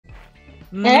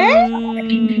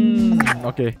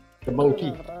Okay. The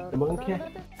monkey. The monkey.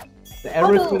 The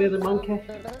arrows to the monkey.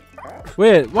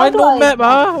 Wait, why do no I- map,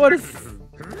 huh? What is...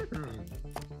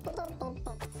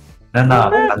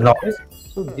 Unlock. It's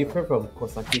so different from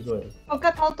Kosaki's one.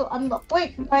 Forgot how to unlock.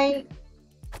 Wait, my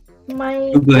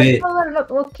Google it. controller not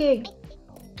working.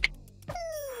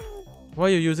 Why are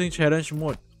you using challenge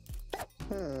mode?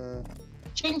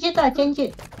 Change it, change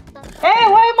it. Hey,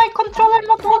 why my controller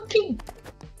not working?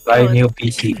 Buy new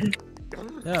PC.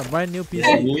 Yeah, buy new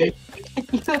PC.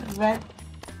 You bad.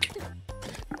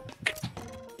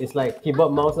 It's like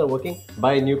keyboard mouse not working.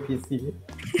 Buy a new PC.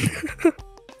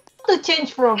 To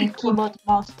change from keyboard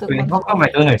mouse to Wait, how controller. come I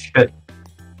don't have shirt?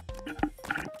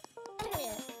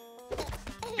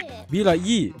 Be like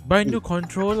Yi, buy new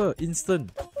controller,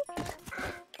 instant.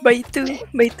 Buy two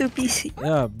PC.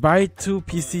 Yeah, buy 2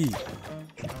 PC.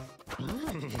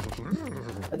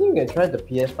 I think you can try the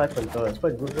PS5 controller. It's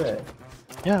quite good, right?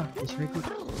 Yeah, it's very good.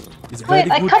 It's very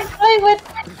Wait, I good. can't play with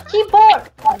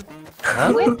keyboard.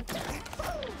 Huh? Wait,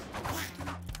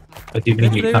 What do you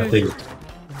mean you Play can't play? with-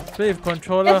 Play with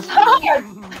controller. it's hard.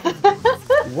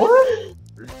 What?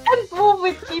 Can't move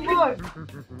with keyboard.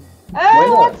 Why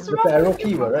not? What's With wrong the arrow with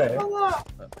key, right? controller?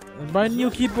 Buy new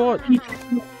keyboard.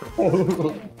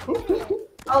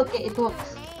 Okay, it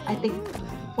works. I think.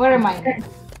 Where am I?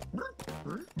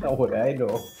 How would I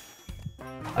know?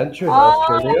 Aren't you in Oh,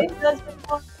 Australia? it doesn't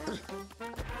work.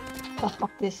 Oh,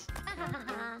 fuck this.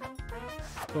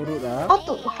 So rude, ah.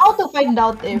 How to find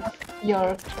out if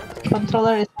your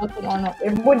controller is working or not?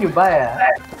 And when you buy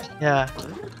Yeah,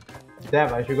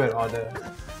 damn, I should go and order.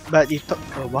 but it took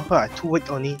 2 weeks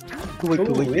only. 2 weeks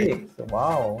 2 to wait. weeks.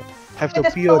 Wow. Have to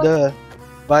That's pre-order.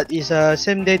 But it's a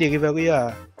same day delivery.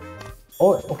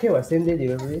 Oh, okay. Well, same day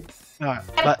delivery.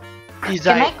 But it's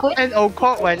Can I like quit? 10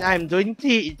 o'clock when I'm doing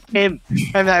tea, it came.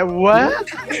 I'm like, what?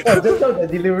 Oh, just not the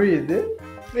delivery, is it?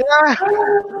 Yeah.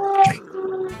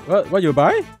 What you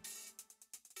buy?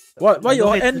 What you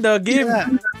end the game? Yeah.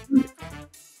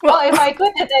 Oh, if I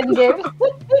quit at end game.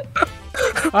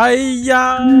 Ayya,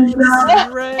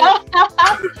 red.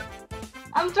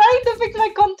 I'm trying to fix my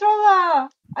controller.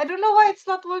 I don't know why it's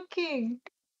not working.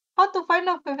 How to find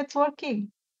out if it's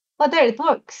working? Oh, there it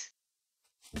works.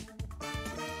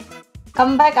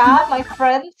 Come back, my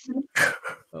friends.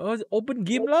 Oh, open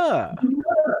game lah.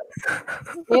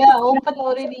 Yeah, open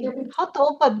already. How to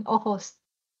open? Oh, host.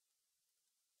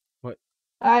 What?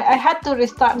 I had to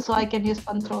restart so I can use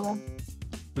controller.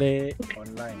 Play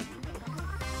online.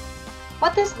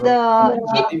 What is the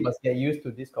You must get used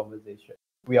to this conversation.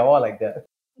 We are all like that.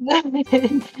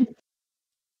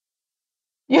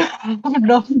 You have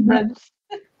no friends.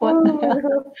 What the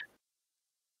hell?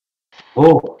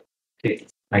 Oh, okay.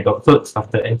 I got clothes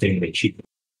after entering the cheat.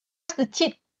 What's the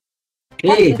cheat?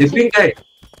 Hey, the green guy.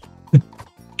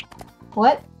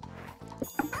 What?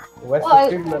 Where's Oh, the I-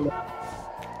 stream number?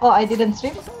 Oh, I didn't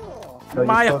stream. No, you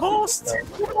My post it.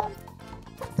 host.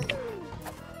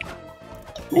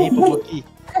 Hey, Popoki.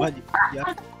 What?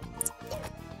 Yeah.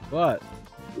 What?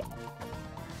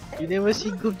 You never see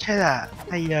group chat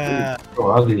Hiya. So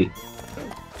ugly.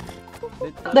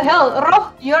 The hell,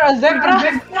 Rob, you're a zebra.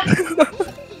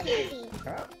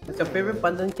 It's your favorite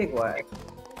pandan cake, what?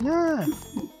 Yeah.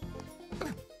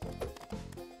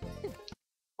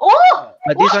 Oh,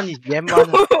 But this one is yam one.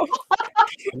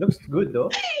 It looks good though.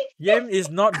 Game is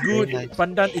not good. Very nice.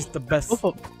 Pandan is the best.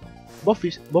 Both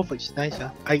is nice.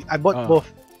 I bought Ah. both.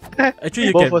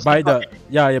 Actually, you Both can was buy not-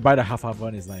 you buy the half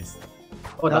one is nice.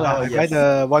 Oh, No, the I buy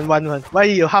the one. Why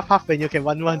you half when you can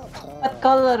one? what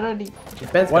color already?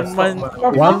 Depends One on month,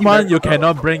 stock, man. 1 month you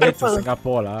cannot bring it to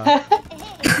Singapore lah.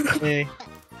 Eh,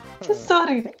 So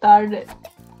retarded.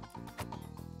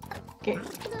 Okay,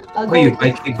 I'll Why you go. buy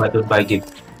cake but don't buy game?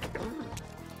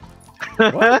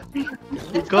 What?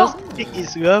 because it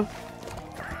is love.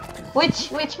 Which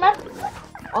map?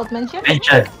 Old mention?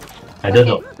 Mention. I don't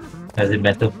Okay. know. Does it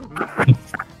matter?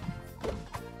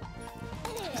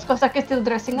 Is Kosaki still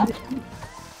dressing up?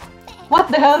 What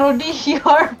the hell, Rudy?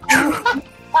 You're...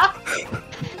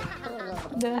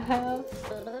 the hell?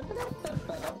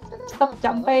 Stop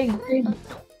jumping.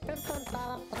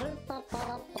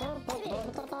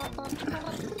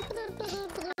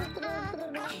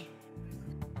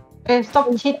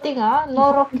 Stop cheating,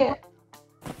 no rocket.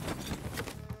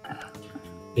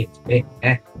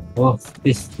 Oh,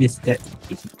 that.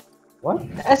 What?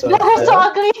 Explode is so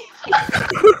ugly.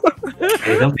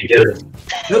 Hey, don't be jealous.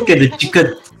 Look at the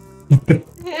chicken.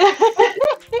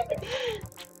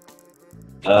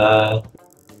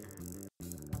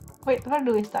 Wait, where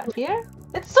do we start? Here?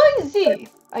 It's so easy.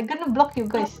 I'm gonna block you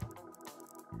guys.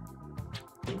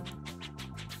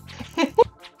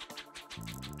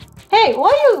 Hey,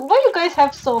 why you guys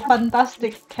have so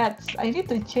fantastic cats? I need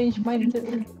to change mine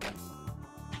too.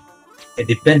 It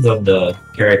depends on the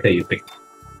character you pick.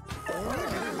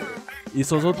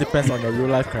 It also depends on the real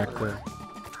life character.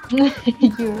 You're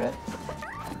right.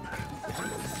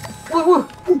 Whoa, whoa.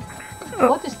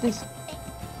 What is this?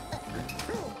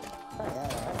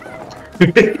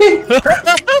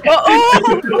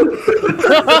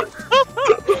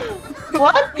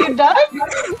 What? You died?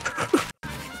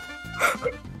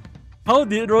 How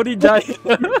did Roddy die?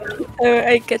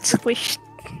 I get squished.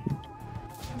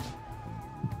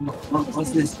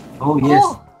 What's this? Oh yes,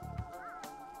 Oh,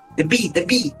 the bee, the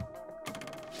bee.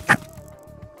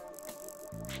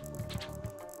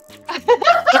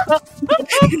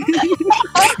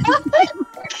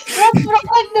 let's rock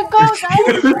the go,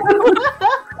 guys.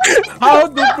 How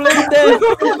to play that?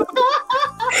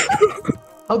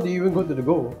 How do you even go to the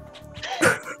goal?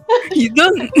 You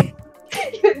don't.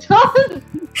 You don't.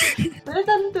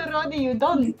 Listen to Roddy, you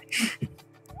don't.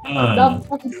 Dumb.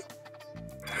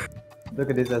 Look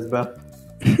at this Asbel.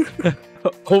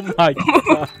 Oh my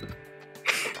god.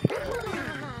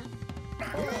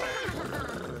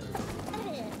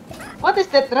 What is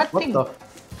that red What thing? the?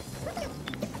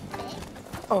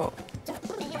 Oh.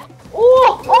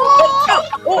 Oh! Oh!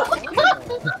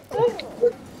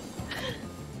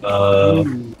 Oh.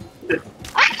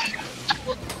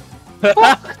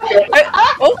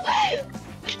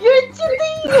 You're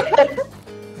cheating!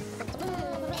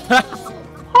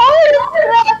 Holy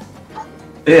crap!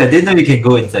 Yeah, I didn't know you can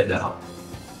go inside the house.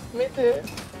 Me too.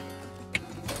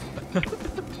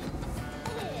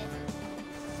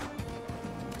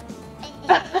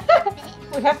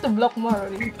 We have to block more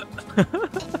already.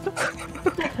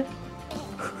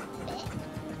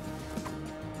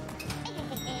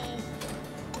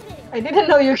 I didn't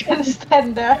know you can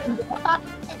stand there.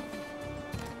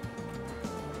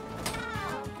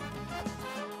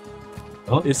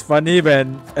 It's funny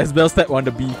when Asbel step on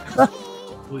the bee.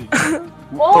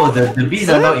 Oh, the bees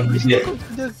are not immediate.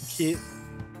 The kid.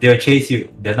 They'll chase you.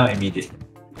 They're not immediate.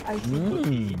 I see.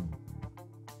 Mm.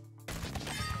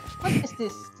 What is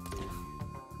this?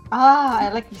 Ah, I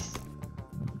like this.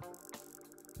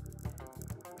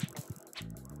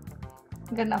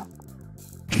 Gonna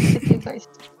hit you guys.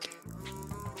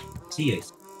 See you.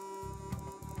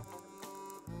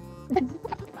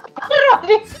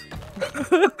 Roddy!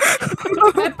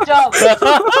 Good job!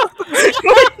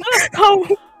 How?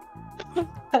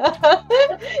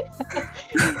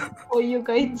 Oh, you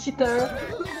guys cheater.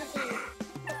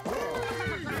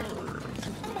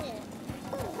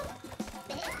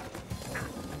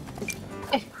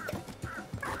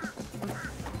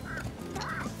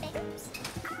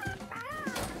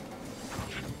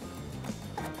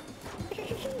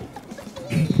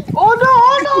 Oh no!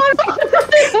 Oh no! Oh no!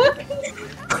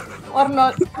 Or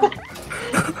not.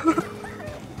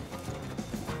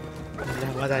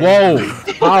 What I Whoa!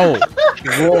 How?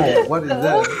 Whoa, what is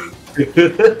that?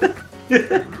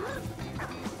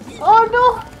 Oh no!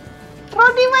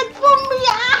 Roddy went for me!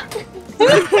 Ah!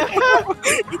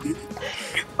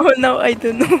 Oh, now I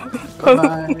don't know.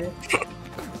 Bye.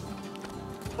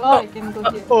 Oh, I can go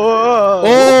here. Oh.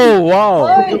 Oh wow!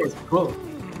 Oi! It was close.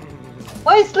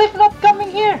 Why is Leaf not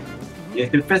coming here? You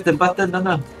have to press the button,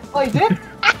 Nana. Oh, is it?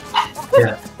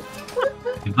 Yeah.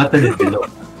 The button is below.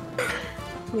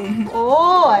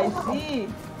 Oh, I see.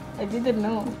 I didn't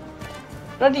know.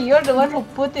 Roddy, you're the one who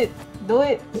put it. Do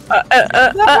it.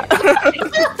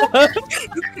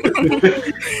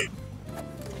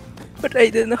 But I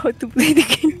don't know how to play the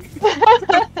game.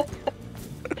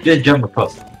 Just jump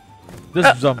across.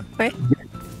 Just jump.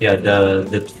 Yeah,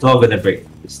 the floor gonna break.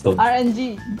 The stone.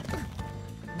 RNG.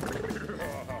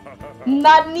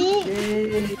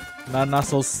 Nani? Nana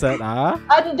so sad, ah?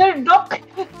 Underdog.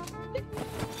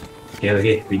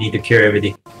 Okay, we need to cure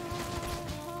everything.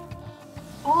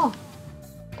 Oh,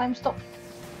 time stop.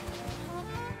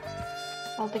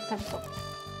 I'll take time stop.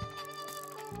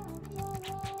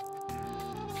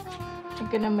 I'm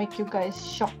gonna make you guys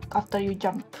shock after you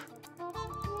jump.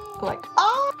 Like,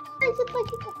 ah, is it like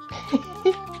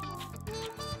it?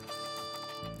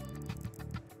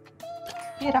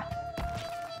 Mira.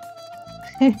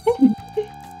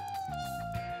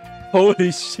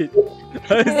 Holy shit!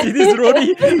 I see this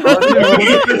Roddy.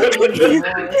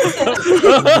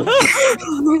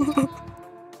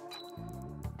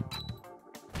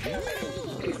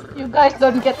 You guys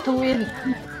don't get to win.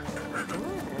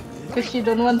 Because you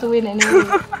don't want to win anyway.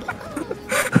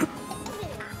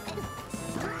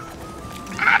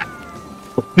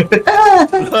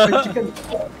 Chicken.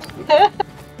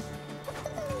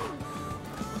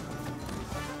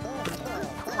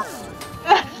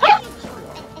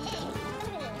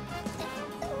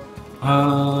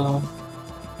 I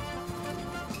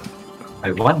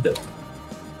wonder.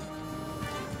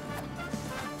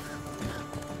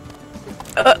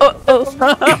 Oh.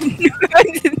 I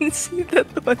didn't see that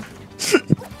one.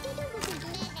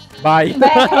 Bye.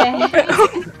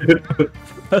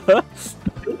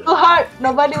 Too hard.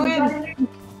 Nobody wins.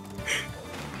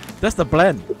 That's the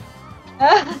plan.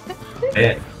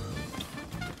 Yeah.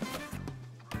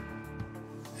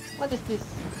 What is this?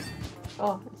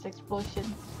 Oh, it's explosion.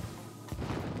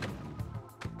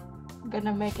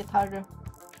 Gonna make it harder.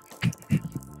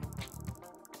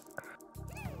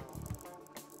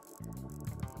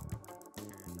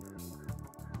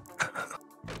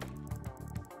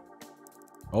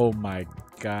 Oh my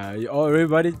god. Oh,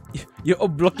 everybody, you're all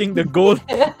blocking the goal.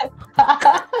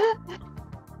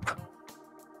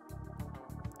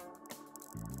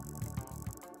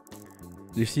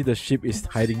 You see the ship is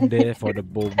hiding there for the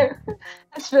bomb.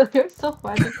 Ashwell, you're so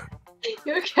funny.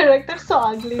 Your character's so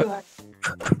ugly, man.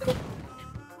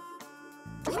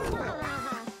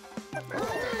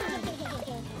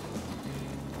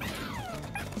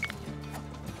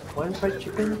 One fried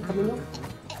chicken coming up.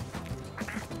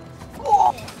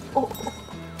 Oh,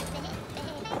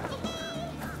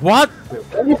 What?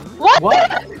 What?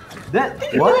 That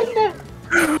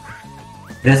what?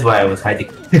 That's why I was hiding.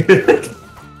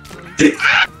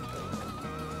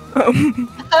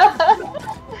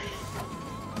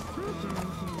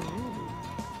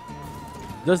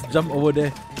 Just jump over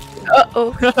there.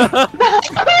 Uh-oh.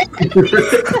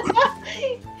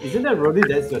 Isn't that Roddy?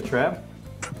 That's your trap.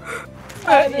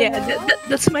 Yeah,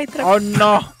 that's my trap. Oh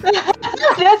no.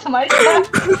 That's my trap.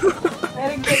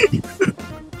 Very good.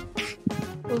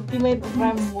 Ultimate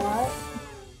ram, what?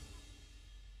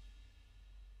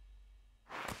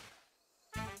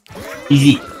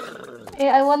 Easy. Hey,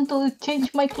 I want to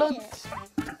change my clothes.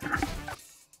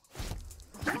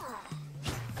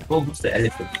 Oh, who's the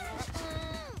elephant?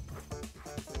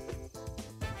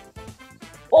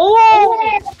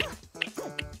 Oh!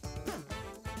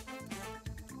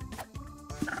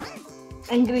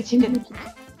 Angry chicken.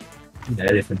 The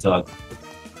elephant dog.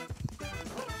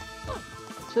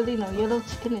 Actually, no, yellow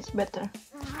chicken is better.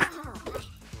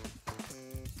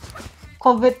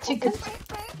 COVID chicken.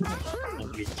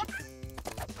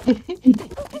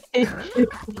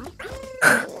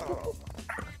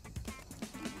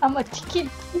 I'm a chicken.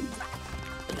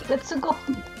 Let's go.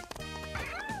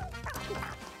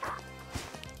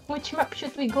 Which map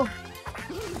should we go?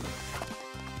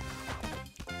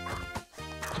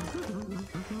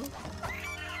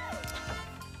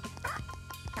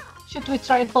 Should we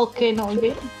try volcano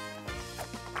again?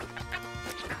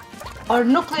 Or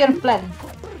nuclear plant?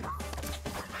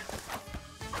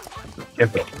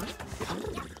 Careful.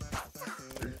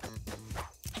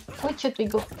 Which should we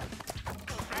go?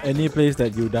 Any place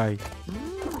that you die.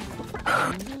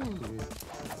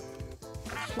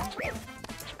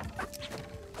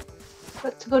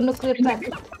 Let's go nuclear plant.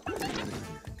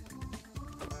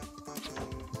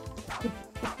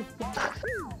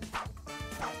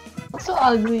 So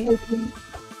ugly.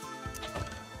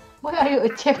 Why are you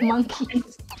a chef monkey?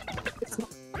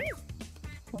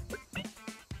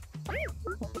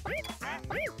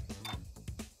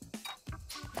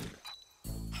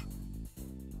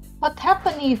 What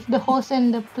happened if the host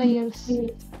and the players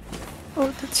Oh,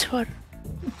 that's hard.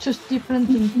 choose different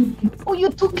things? Oh, you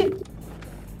took it!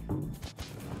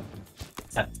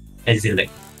 As in, like,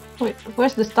 Wait,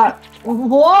 where's the start?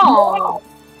 Wow!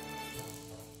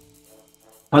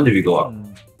 how do we go up?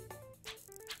 Hmm.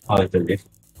 Oh, it's the lift.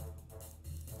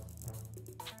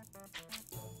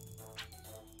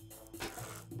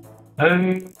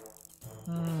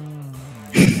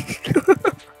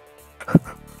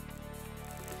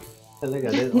 I look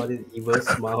at this, all this evil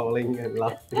smiling and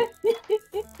laughing.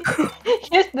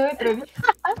 Yes, do it, Ruby.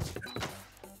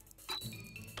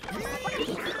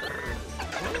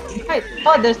 Wait,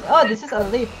 this is a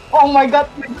leaf. Oh my god.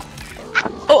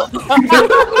 Oh,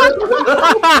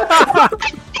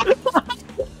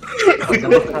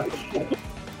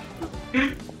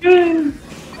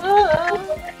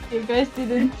 You guys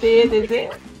didn't see it, is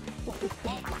it?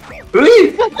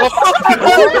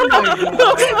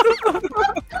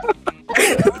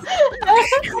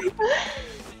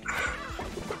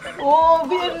 Oh,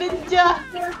 be a ninja.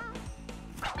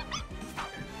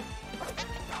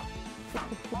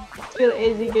 Still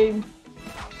easy game.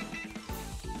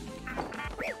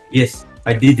 Yes,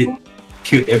 I did it.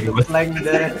 Killed everyone. Like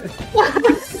that.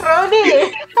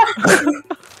 Rowdy!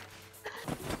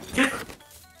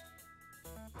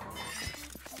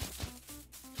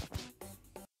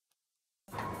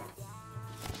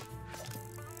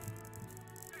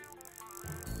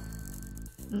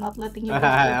 not letting you go.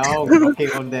 Oh, okay,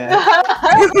 on there.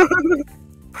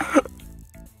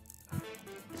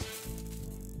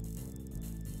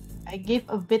 I gave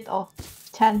a bit of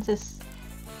chances.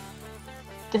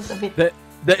 Just a bit.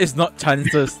 That is not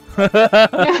chances.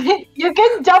 You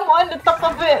can jump on the top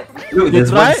of it. Look,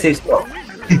 there's one tried? safe spot.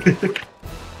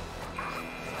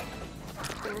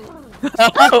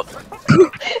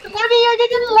 Maybe you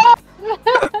didn't laugh.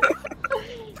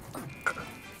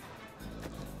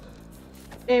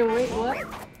 Hey, wait, what?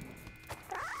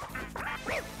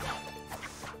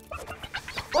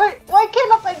 Wait, why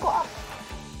cannot I go up?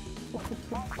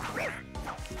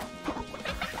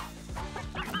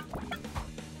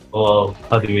 Oh,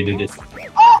 how do we do this?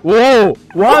 Whoa!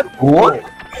 What? What?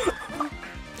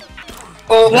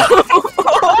 Oh!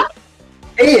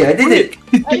 Hey, I did it!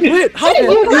 Wait, how? Hey,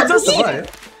 you got just hit.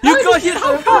 you got hit.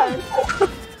 How?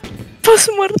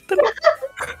 Post-mortem.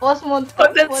 Osmond,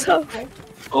 Oh, that's how.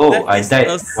 Oh, That I is died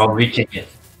a from reaching it.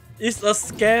 It's a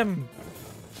scam.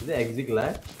 Is it exit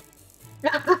live?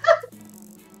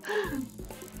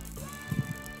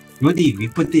 Rudy, we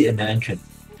put it in the entrance.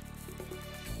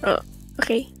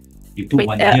 Okay. You put Wait,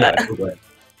 one here, I put one.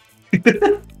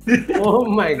 Oh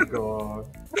my god.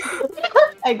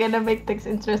 I'm gonna make things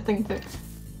interesting too.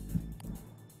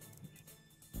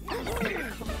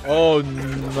 Oh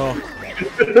no.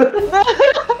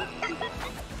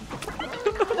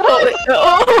 Oh, wait,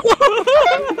 oh.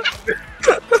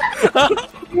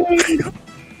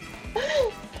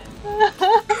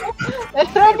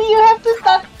 Ready, you have to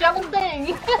start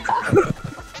jumping.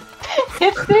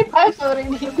 It's 3 times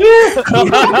already. Where?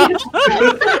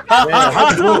 How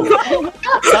to go?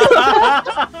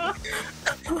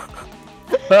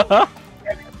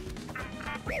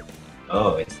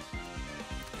 Oh, it's.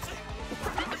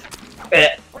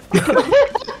 Eh.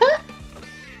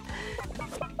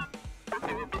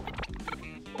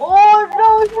 Oh no,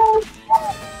 no.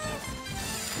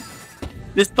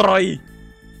 Destroy.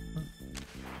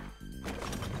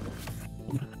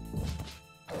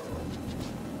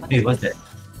 Hey, what's that?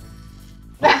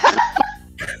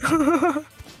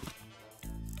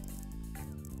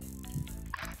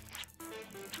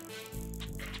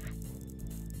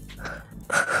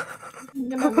 I'm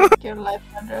gonna make your life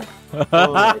harder.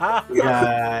 Oh,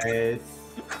 guys.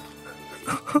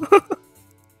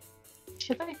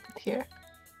 Should I put here?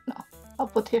 No, I'll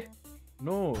put here.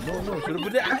 No. Should have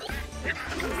put it.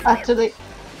 Actually,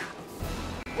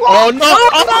 Oh no!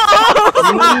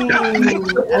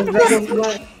 As bad as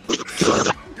what?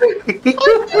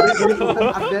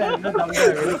 Up there and down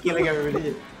there, really killing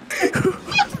everybody.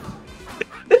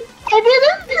 I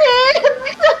didn't see it.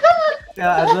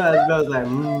 Yeah, as well as like,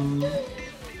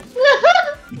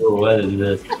 Oh, what is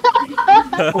this?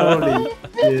 holy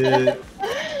shit.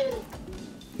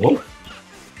 Oh,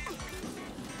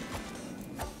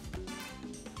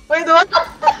 Wait, what?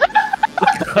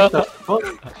 Oh,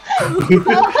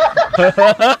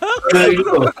 there you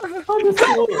go.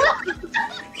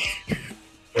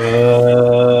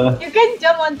 You can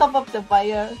jump on top of the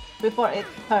fire before it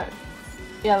hurts.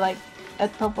 Yeah, like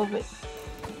at top of it.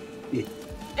 Yeah.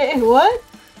 Eh, what?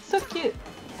 So cute.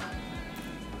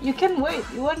 You can wait.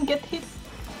 You won't get hit.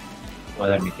 Well,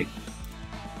 let me think.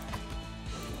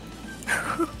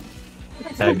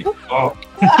 Let me. Oh,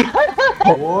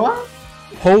 what?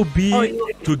 How B Oh,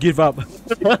 yeah. to give up?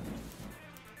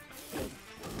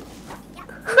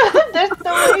 There's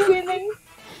no way winning.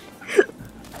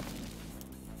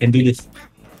 can do this.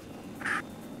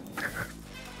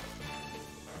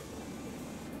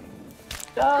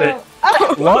 Go.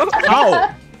 What?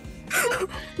 How?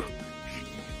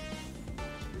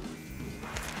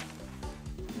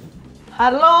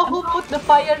 Hello, who put the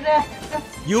fire there?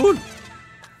 You?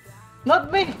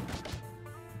 Not me.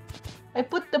 I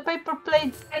put the paper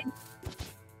plate.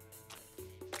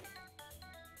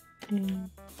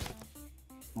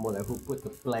 More like who put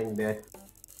the plank there?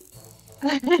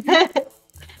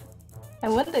 I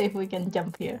wonder if we can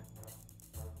jump here.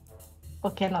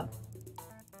 Or cannot.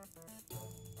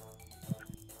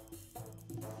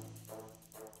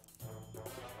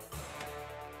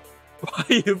 Why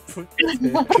you put it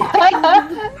there?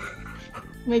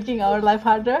 Making our life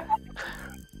harder.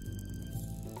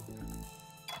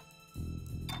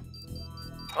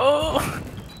 Oh.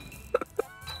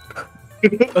 Oh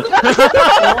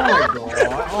my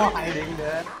god, all hiding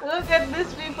there. Look at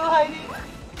these people hiding.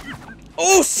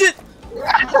 Oh shit!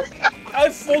 I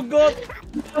forgot.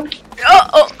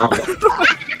 Oh.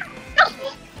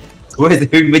 Why is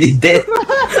everybody dead?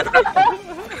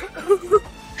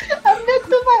 I'm dead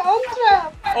to my own trap.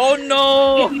 Oh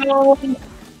no!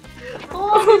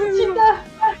 Oh, cheetah.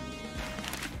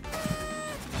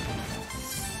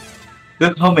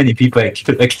 Look how many people I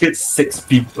killed. I killed 6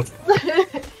 people.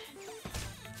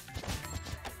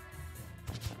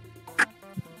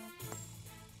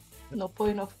 No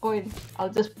point of coin. I'll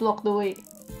just block the way.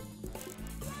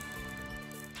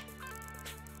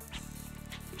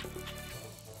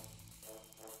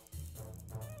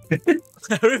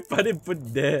 Everybody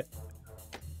put there.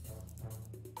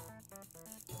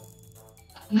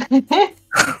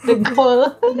 The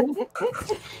goal.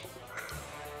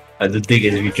 I don't think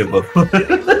it's reachable.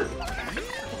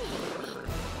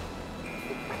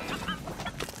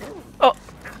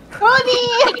 Roddy!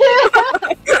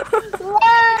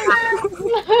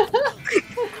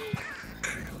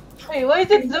 Wait, why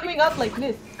is it zooming out like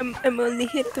this? I'm only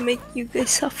here to make you guys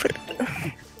suffer.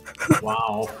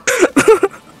 Wow.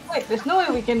 Wait, there's no way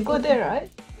we can go there,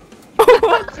 right?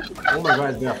 Oh my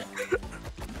god, yeah.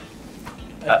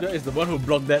 Edgar is the one who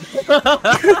blocked that.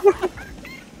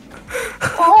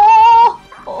 Oh!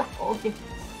 Oh, okay.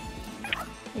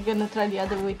 We're gonna try the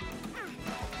other way.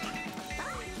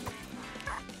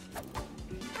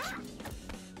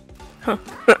 How?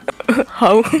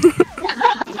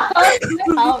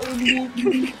 How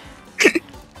indeed.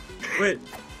 Wait,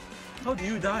 how do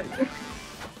you die?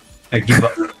 I give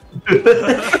up.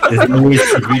 There's no way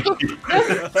to reach it.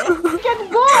 We can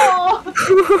go!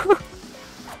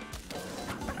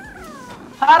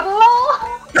 Harlow!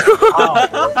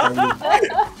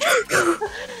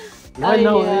 Why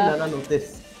now I, only Nana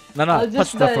notice? Nana, I'll touch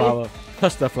just the die. flower.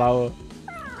 Touch the flower.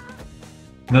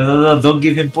 No, don't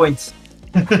give him points.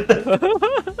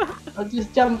 I'll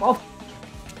just jump off.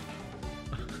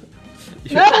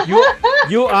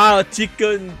 You are a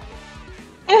chicken.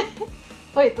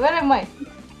 Wait, where am I?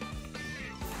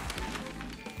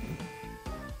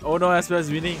 Oh no, Asper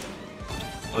is winning.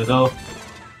 Oh no.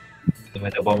 The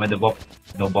bomb.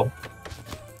 No bomb.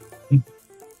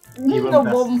 Even No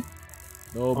best. bomb.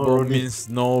 No Oh, bomb Roddy. means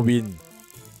no win.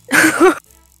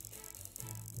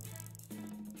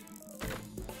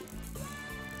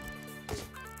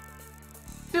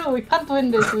 Dude, we can't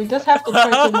win this. We just have to try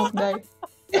to not die.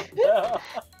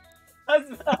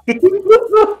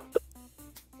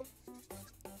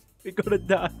 We're gonna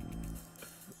die.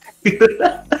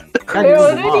 Can't We're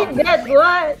even go already up. dead,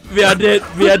 what? We are dead.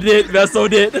 We are dead. We are so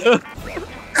dead.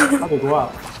 How to go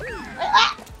up?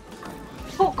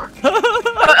 Fuck.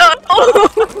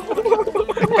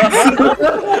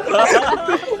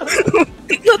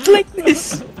 Not like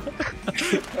this.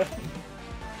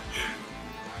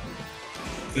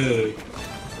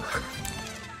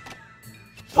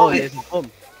 Oh, there's a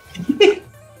bomb.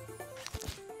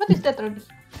 What is that, Roddy?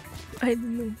 I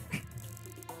don't know.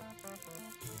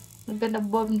 I'm gonna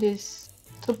bomb this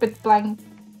stupid plank.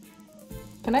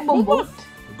 Can I bomb both?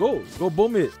 Go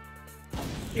bomb it.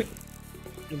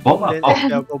 Bomb Then up.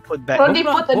 I'll go put back. Roddy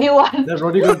put a new one. Then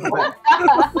Roddy goes back. What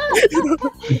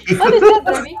is that,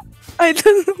 Roddy? I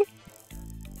don't know.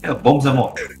 Yeah, bomb some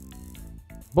more.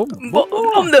 Bomb.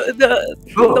 Bomb the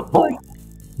Go, point.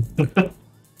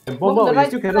 And Bomb bomb the up, you right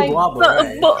still cannot go up, Bomb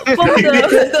right?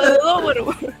 the lower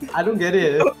one. I don't get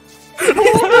it.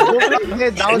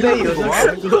 Then down there, you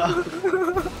also can go up.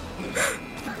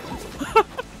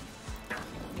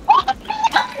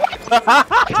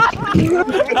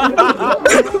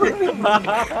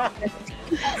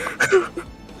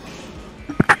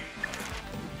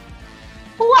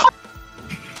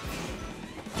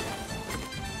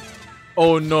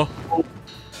 Oh no.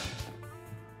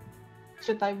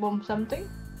 Should I bomb something?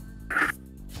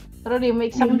 Roddy,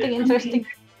 make something interesting.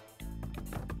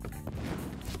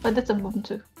 But that's a bomb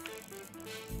too.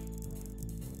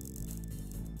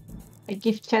 I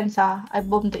give chance, I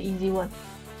bombed the easy one.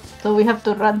 So we have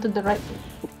to run to the right.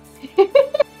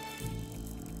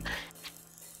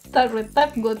 Start with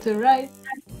tap, go to right.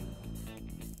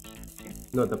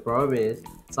 No, the problem is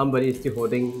somebody is still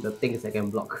holding the things that can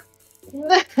block.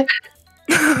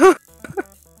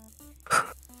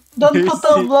 Don't You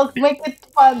total see? block, make it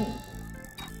fun.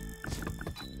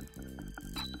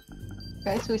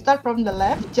 Guys, we start from the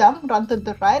left, jump, run to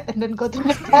the right, and then go to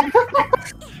the right.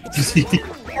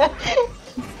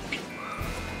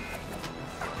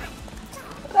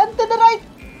 Run to the right.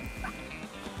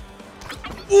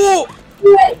 Oh!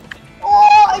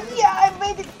 Oh, yeah, I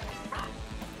made it.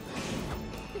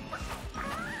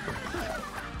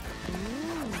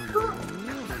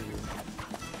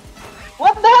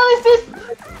 What the hell is this?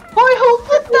 Boy, who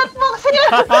put that box here?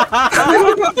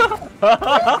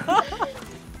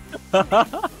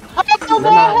 How the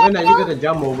When are you hell? gonna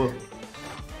jump over?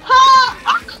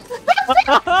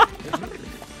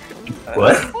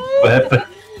 What? What happened?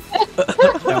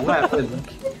 Yeah, what happened?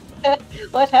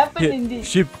 What happened in this?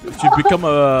 She become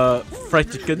a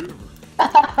fried chicken.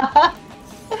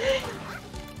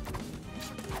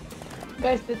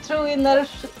 Guys, the true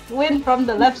winners win from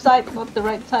the left side, not the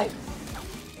right side.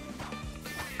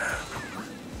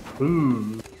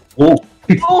 Oh! Oh!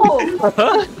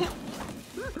 oh!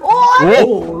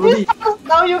 Oh, really?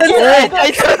 Now you can go.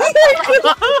 That's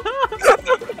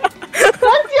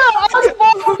your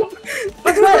husband!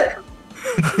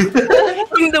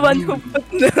 I'm the one who put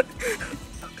the...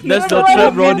 That's You're the the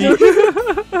trap, one Roddy.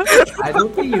 I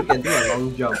don't think you can do a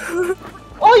long jump.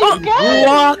 Oh, you can!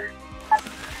 What?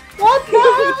 What the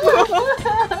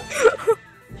hell?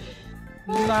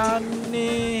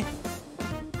 Nani?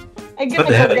 I'm What gonna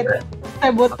the hell go is get that?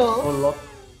 my bottle. Oh, lock.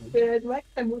 Get my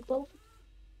bottle.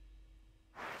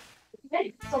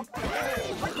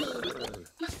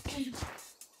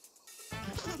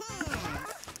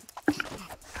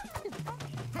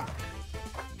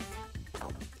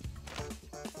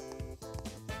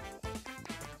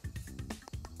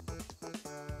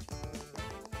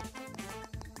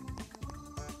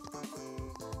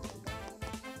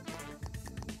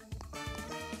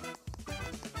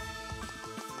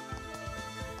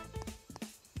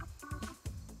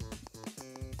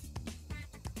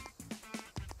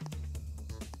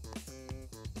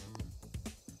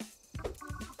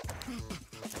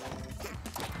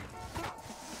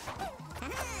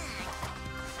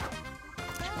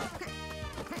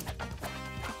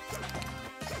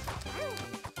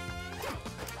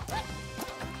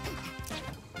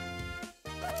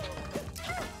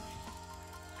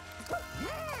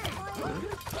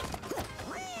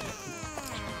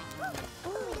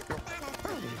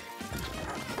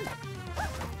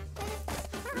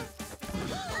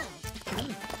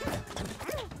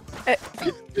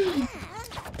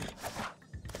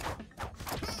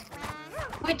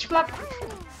 Which map?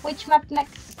 Which map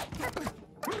next?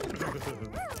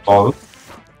 Oh,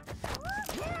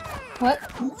 What?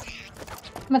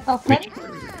 Metal Flame?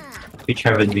 which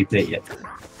haven't we played yet?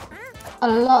 A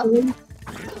lot.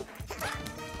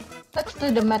 Let's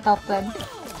do the Metal Flame.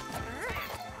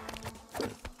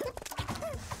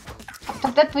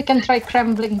 After that we can try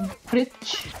Crumbling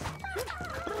Bridge.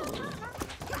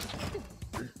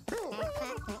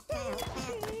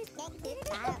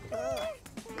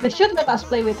 They should let us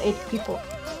play with 8 people.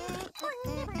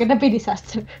 Gonna be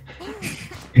disaster.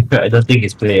 I don't think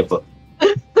it's playable.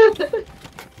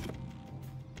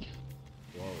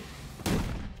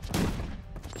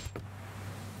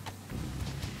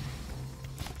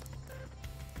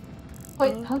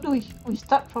 Wait, how do we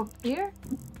start from here?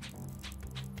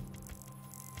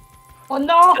 Oh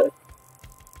no!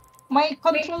 My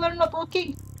controller not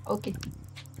working. Okay.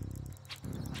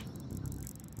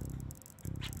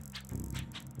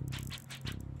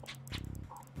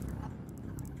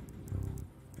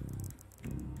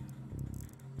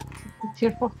 It's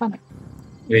here for fun.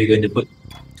 Where are you going to put?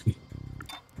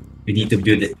 We need to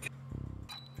build it.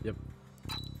 You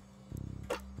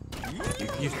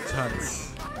give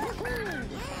chance.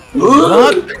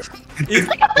 What? It,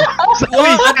 what? I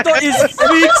thought it's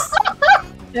fixed.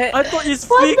 I thought it's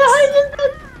What the fixed. hell is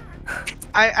that?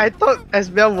 I thought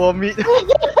Asbel vomit.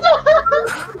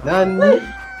 Nani?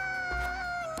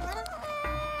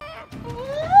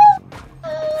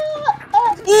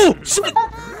 Oh shit!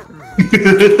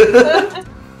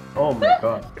 Oh my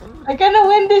god. I cannot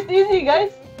win this easy,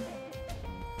 guys.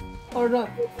 Or not?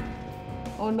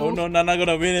 Oh no. Oh no, Nana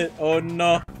gonna win it. Oh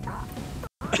no.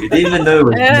 We didn't even know it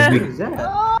was What big. is that?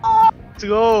 Let's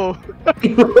go.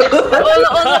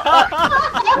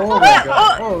 Oh my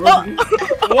god. Oh, really?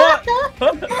 What?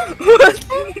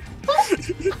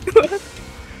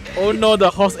 Oh no, the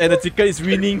horse and the chicken is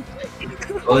winning.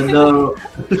 Oh no.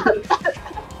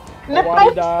 Left Why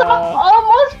right the- stop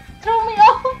almost threw me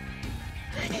off.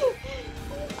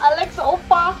 Alex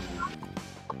Opa.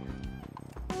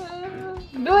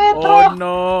 Do it, Oh bro.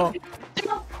 no.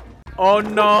 Oh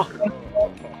no.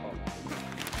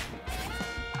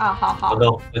 Ah, ha, Oh ha.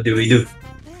 no, what do we do?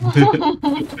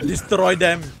 Destroy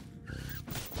them.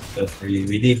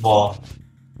 We need more.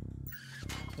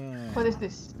 What is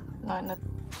this? No, not.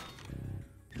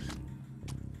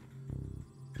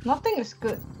 Nothing is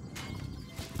good.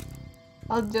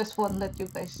 I'll just won't let you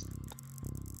guys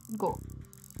go.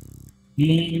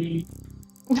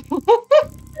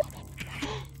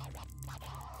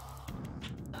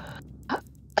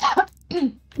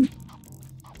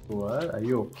 What? Are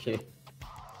you okay?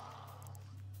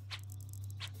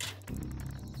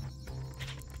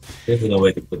 There's no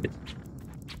way to put it.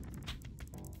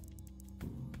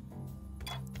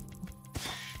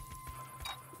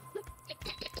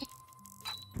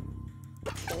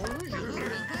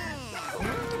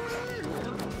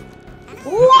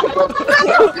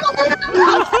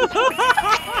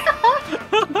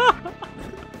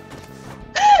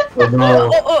 Oh no.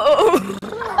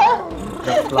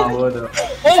 The flower, the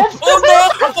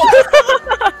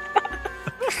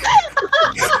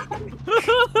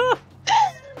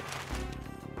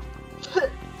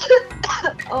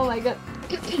Oh my god.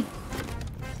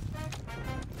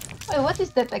 Wait, what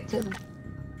is that actually?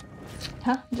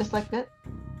 Huh? Just like that?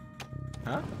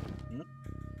 Huh?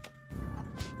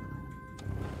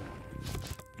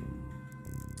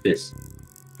 This.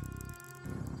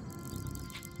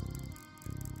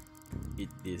 Eat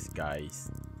this, guys.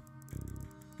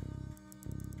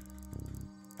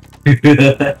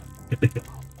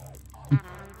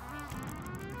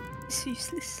 It's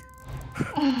useless.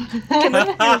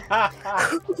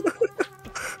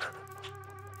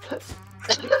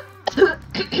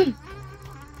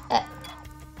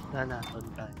 Nana,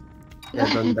 don't die.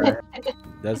 yeah, don't die.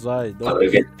 That's why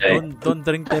don't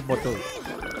drink that bottle.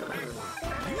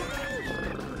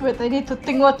 Wait, I need to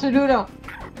think what to do now.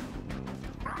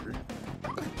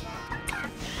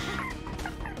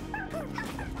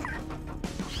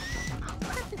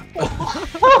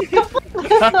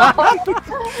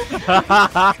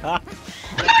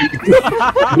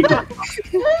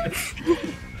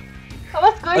 I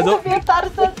was going to be a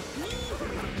Tarzan.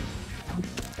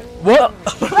 What?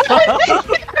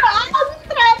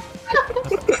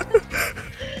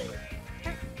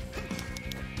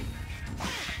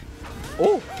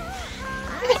 Oh.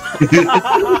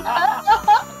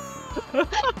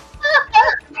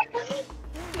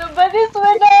 Nobody's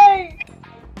winning.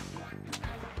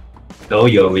 No,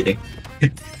 you're winning.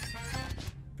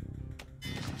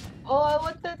 Oh, I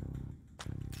wanted.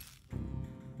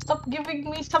 Stop giving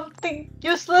me something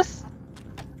useless.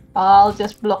 I'll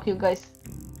just block you guys.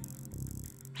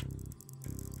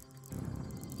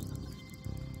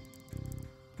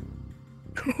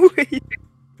 Wait.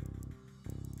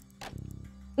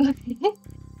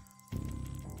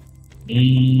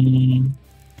 Mm.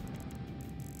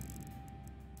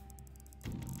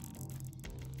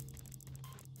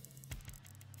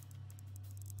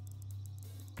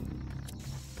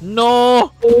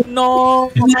 No!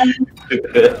 No!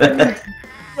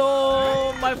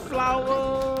 No! My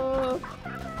flower!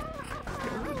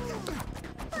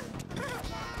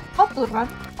 How to run?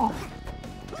 Oh.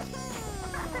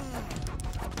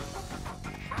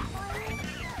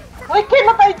 Why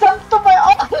cannot I jump to my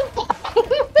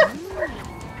own?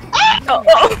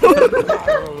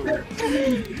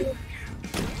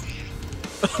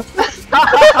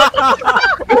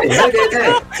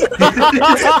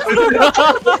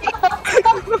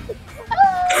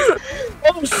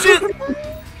 Oh shit!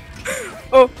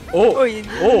 Oh, Oh! you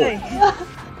didn't Oh. die.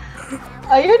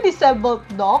 Are you disabled,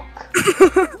 Doc?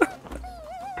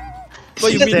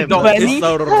 What you mean, System. dog? Bunny?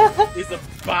 It's a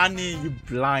bunny, you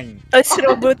blind. It's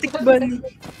robotic bunny.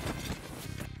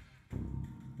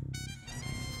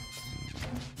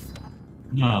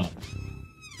 Hmm.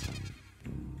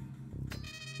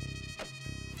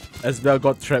 Esbel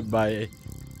got trapped by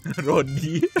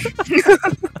Rodney.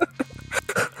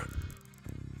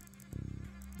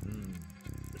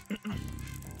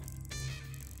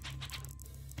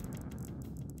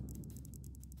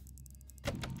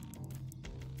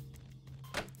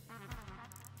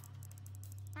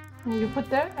 You put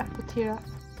there, I put here.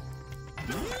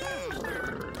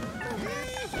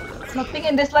 Nothing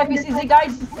in this life is easy,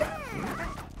 guys.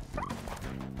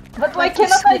 But why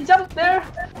cannot I jump there?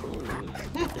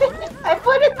 I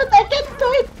put it, but I can't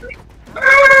do it.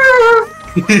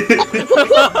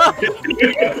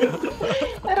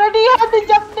 I already had to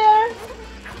jump there.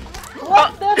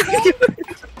 What the heck?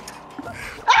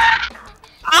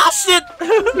 Ah shit!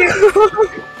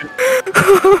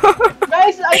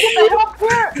 Guys, I need a help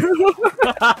here.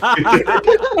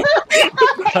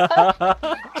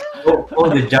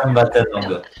 Hold the jump button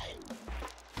longer.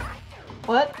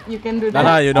 What? You can do that?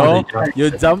 Nana, you know, Oh,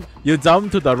 you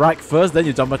jump to the right first, then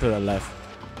you jump to the left.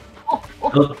 Oh,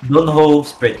 oh. Don't hold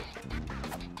sprint.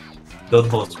 Don't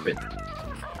hold sprint.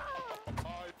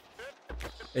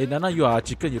 Hey Nana, you are a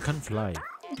chicken, you can't fly.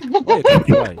 Oh, you can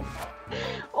fly.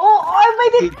 Oh, I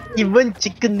made it. Even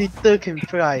chicken little can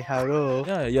fly, hello.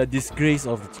 Yeah, you're a disgrace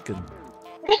of a chicken.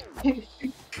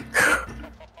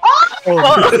 Oh,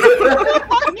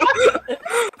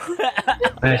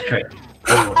 Nice try.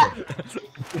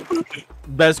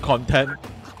 Best content.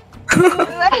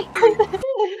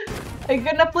 I'm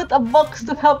gonna put a box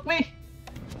to help me.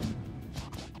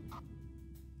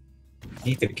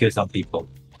 Need to kill some people.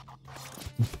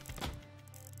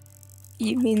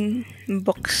 You mean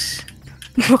box?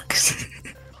 Box.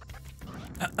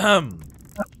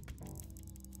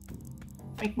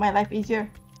 Make my life easier.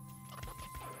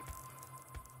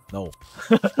 No.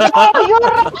 No, you're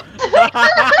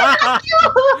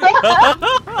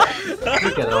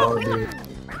Look at all this.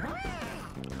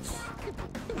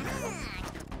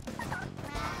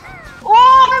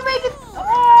 Oh, I made it!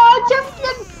 Oh,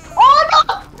 champion! Oh no!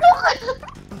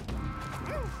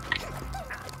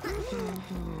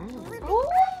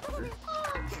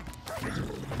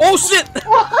 Oh shit!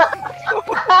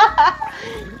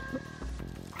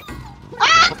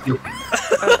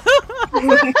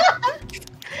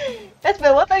 That's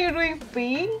bad. What are you doing,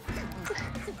 Ping?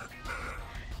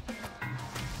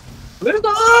 Let's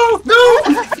go! No!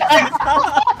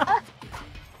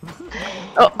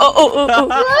 Oh.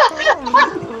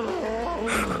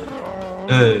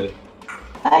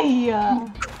 Hiya.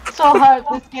 So hard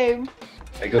this game.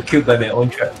 I got killed by my own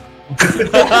trap.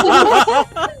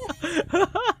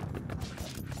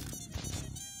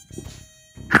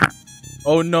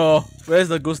 Oh no, where's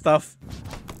the good stuff?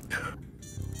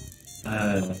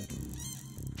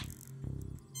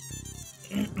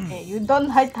 Hey, you don't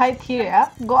hide here, huh?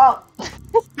 Go out.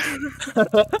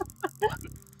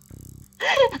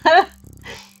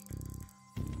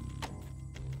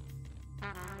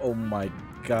 Oh my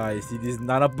god, see this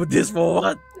Nana put this for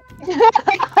what?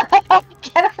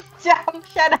 Cannot jump,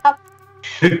 shut up.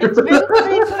 It's been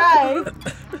 3 tries.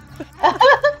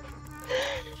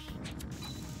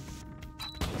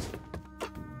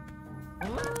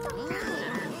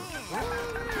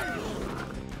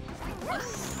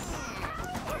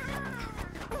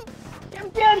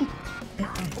 Champion!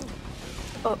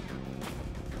 Oh.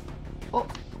 Oh.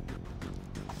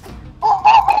 Oh.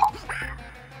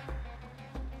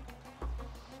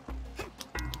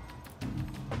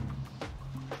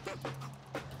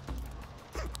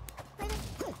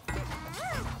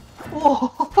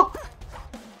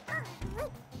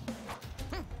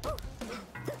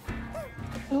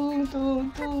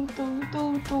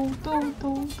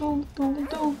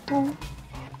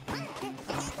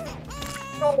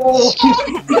 Whoa.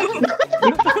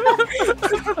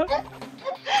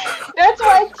 That's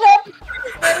my trap.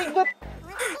 Very good.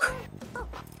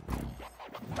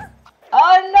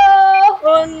 Oh no!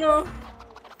 Oh no.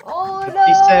 Oh This no!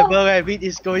 Cyber Rabbit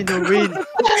is going to win.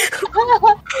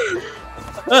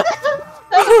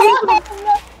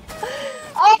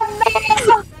 Oh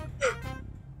no!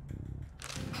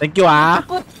 Thank you ah.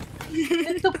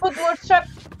 Need to put more strap.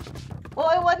 Oh,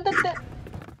 I wanted that.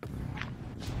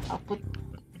 I'll put.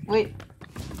 Wait.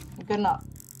 I'm gonna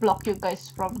block you guys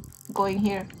from going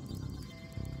here.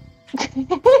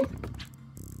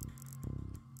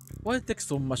 Why it take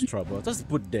so much trouble? Just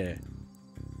put there.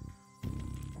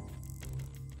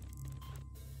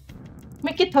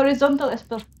 Make it horizontal as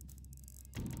well.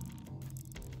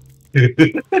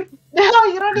 No,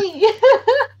 you're ready.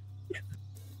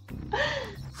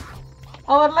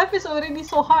 Our life is already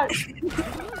so hard.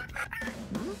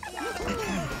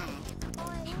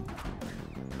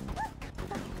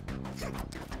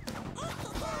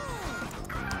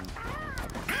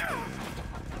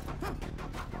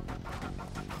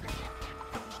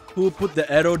 Who put the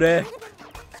arrow there?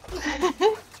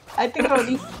 I think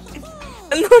Ronnie.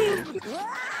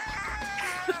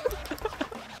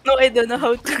 No, I don't know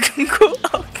how to go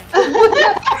out.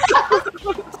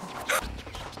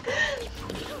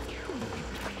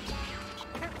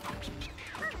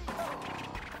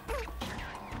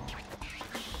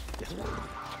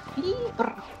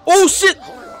 Oh shit!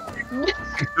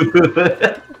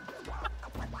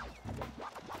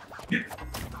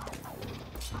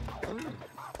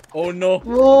 Oh no,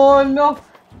 Oh no!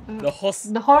 the horse.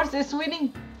 The horse is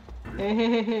winning.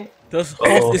 The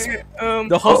horse is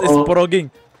the horse is Uh-oh.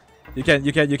 proging. You can.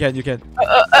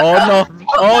 Oh no!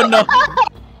 Oh no!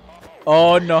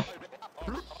 Oh no!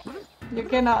 You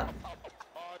cannot.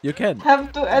 You can.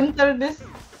 Have to enter this.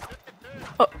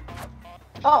 Oh.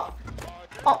 Oh,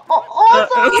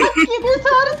 so lucky this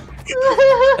horse.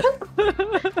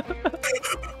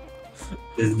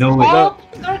 There's no way. Oh,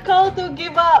 circle to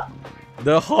give up.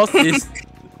 The horse is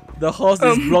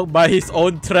blocked by his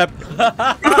own trap.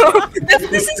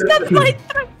 This is not my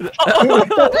trap.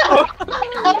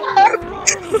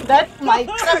 That's my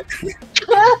trap.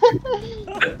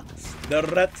 The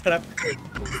red trap.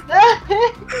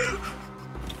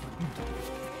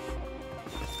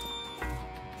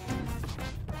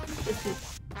 This is.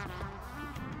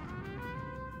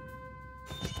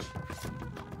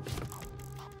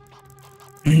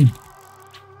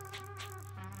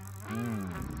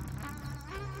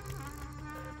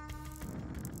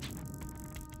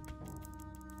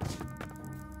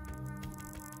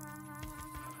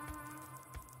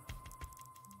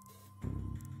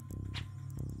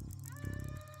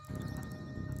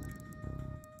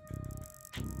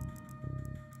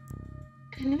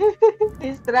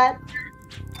 This rat.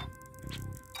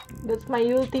 That's my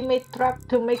ultimate trap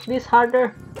to make this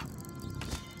harder.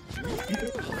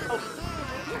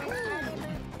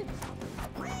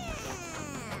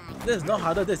 That's not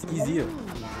harder, that's easier.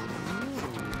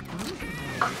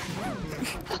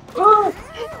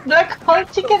 Black hole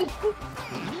chicken.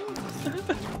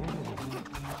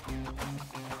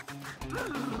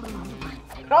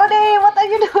 Rode, what are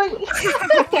you doing?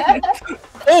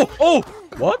 Oh!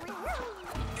 What?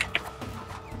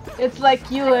 It's like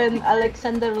you and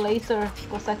Alexander Laser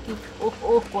Kosaki.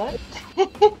 Oh, what?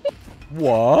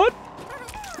 What?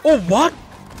 Oh, what?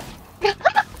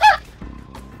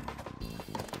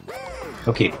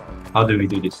 Okay, how do we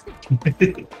do this?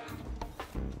 You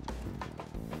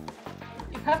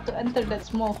have to enter that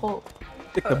small hole.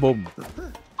 Take the bomb.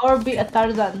 Or be a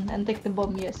Tarzan and take the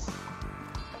bomb, yes.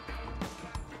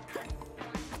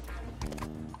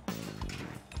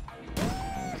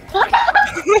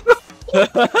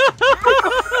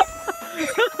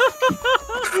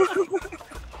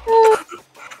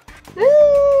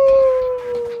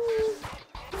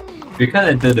 We can't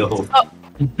enter the hole.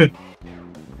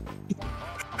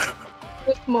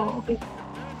 More.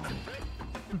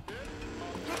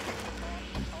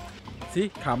 See?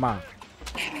 Karma.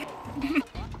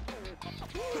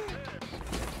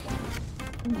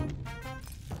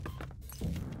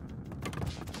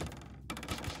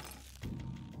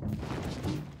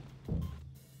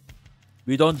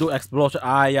 We don't do explosion.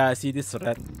 Ah, yeah, I see this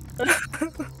red.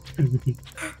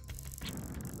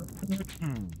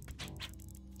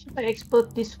 Should I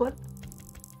explode this one?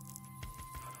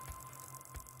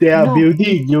 They are No.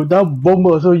 building. You don't bomb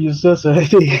also useless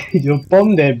already. You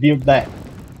bomb they build back.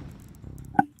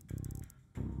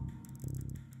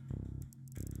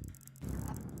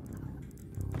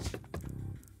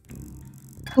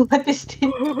 What is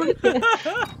this?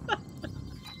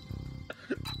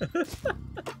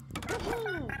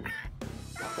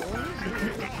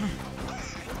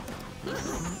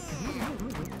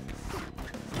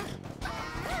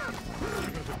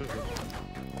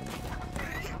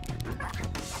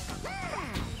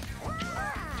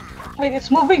 Wait,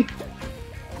 it's moving.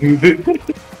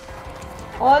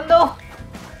 Oh no!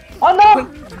 Oh no!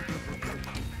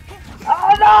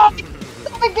 Oh no!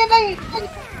 It's beginning!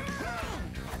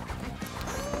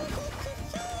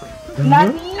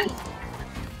 Nani?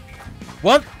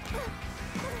 What?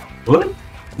 What?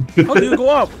 How do you go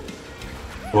up?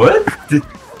 What?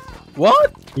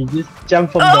 What? You just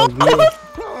jump from the wheel.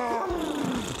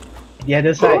 The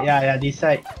other side, yeah, this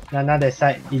side. No, not that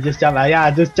side. You just jump,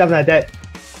 yeah, just jump like that.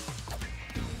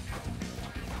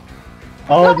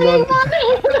 Oh no!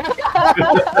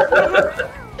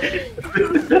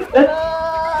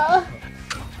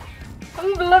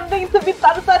 I'm learning to be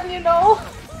Tarzan, you know.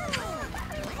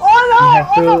 Oh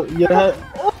no!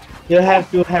 You have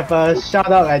to have a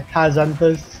shout out like Tarzan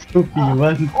first to be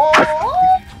one. Oh!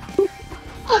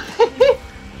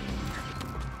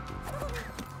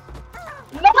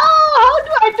 No! How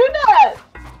do I do that?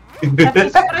 Have to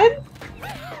sprint?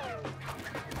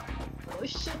 Oh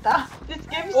shit! This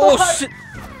game is so Oh hard. shit!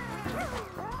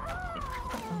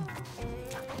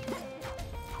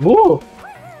 Whoa!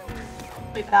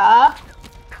 Wait Oh,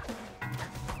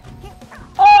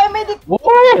 I made it! Whoa!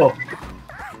 Oh,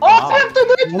 I have to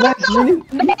do it! That's really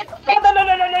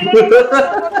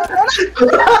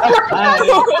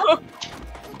No.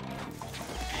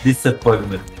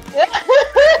 Disappointment.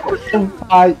 so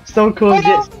far, so close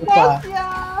yet so far.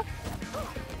 Yeah.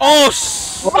 Oh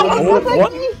sh!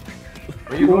 What?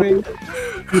 Where you going?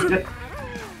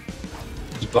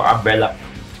 You got umbrella.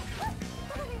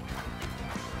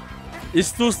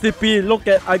 It's too sleepy. Look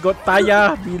at I got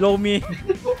Taya below me.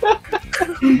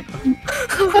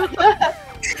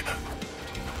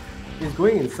 He's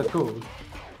going in circles.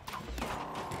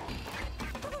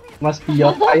 Must be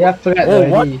your tire flat Oh,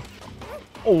 what? already.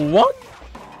 Oh what?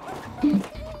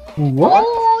 What?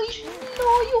 Oh, no,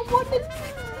 you wanted.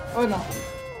 Oh no.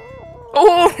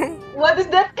 Oh! What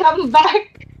did that come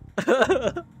back?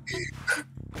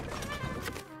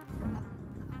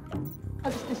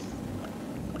 What is this?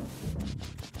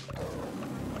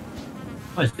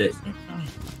 What is this?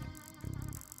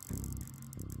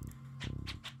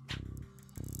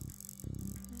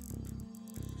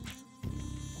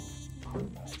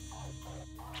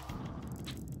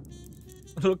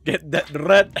 Look at that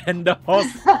red and the horse.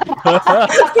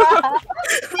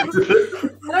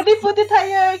 Already put it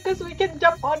higher because we can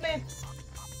jump on it.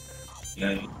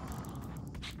 Yeah.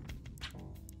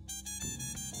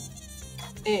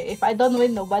 Hey, if I don't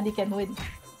win, nobody can win.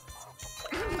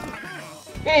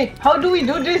 Hey, how do we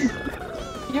do this?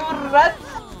 You rats!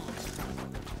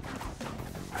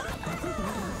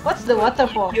 What's the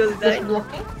waterfall? You'll die. Just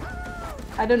blocking?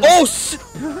 I don't know. Oh shit!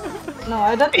 No,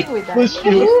 I don't think we died. Push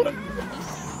you.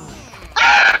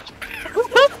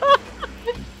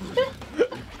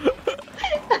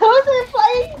 How was I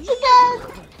flying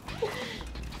chicken?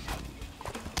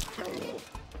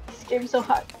 This game's so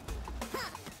hard.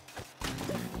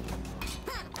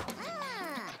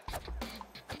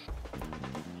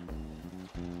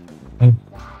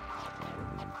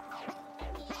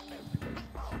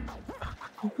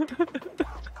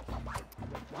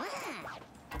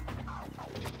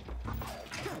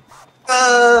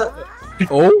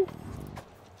 Oh?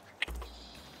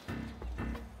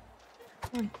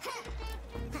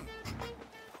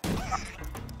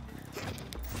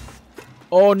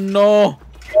 Oh no!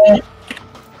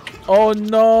 Oh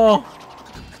no!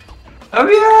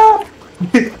 Hurry up!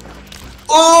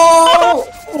 Oh!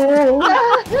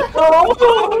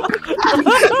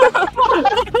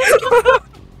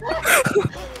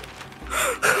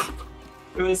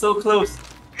 We were so close.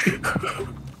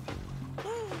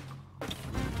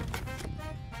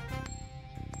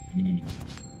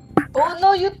 Oh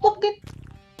no, you took it.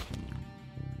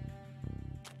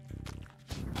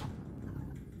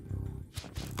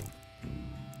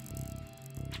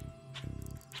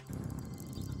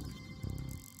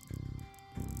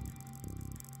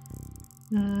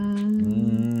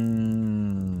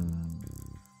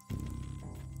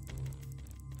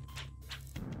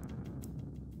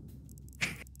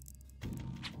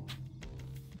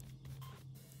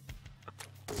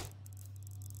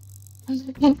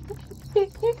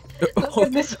 Look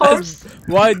at this horse.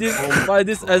 Why this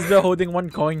Asbel holding one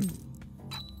coin?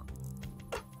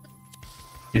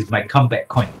 It's my comeback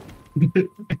coin.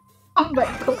 Come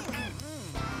back. Go.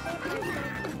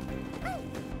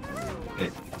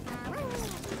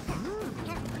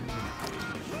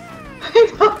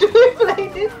 How do we play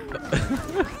this?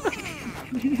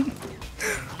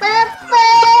 Pepe!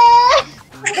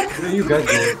 What are you guys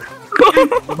doing?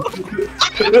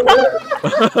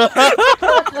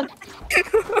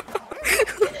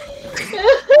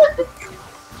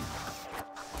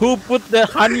 Who put the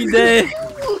honey there?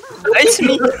 It's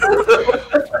me.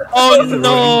 Oh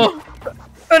no!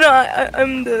 Oh no,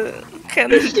 I'm the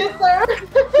cannon. Shooter!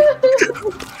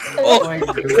 Oh, my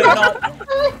God.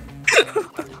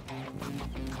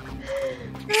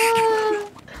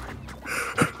 cannot.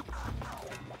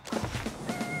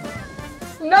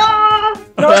 No!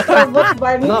 Not robot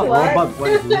bunny. Not what? robot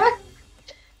bunny.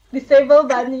 Disable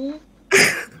bunny.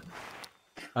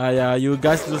 Yeah, you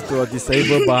guys lose to a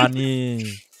disabled bunny.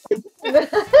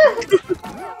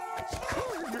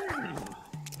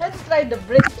 Let's try the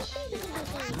bridge.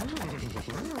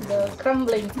 The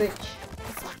crumbling bridge.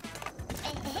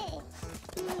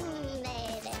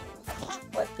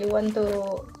 What, you want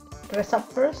to dress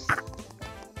up first?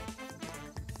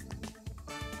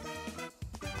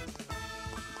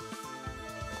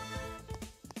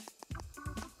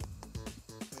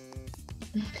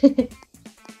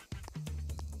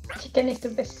 Chicken is the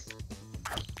best.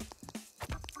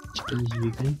 Chicken is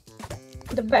vegan.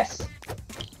 The best.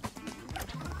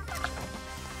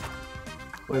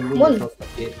 Why Moon. Moon is not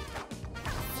okay?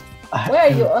 Where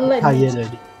are you online? Tired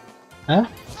already. Huh?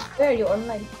 Where are you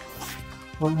online?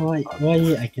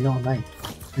 Why I cannot online?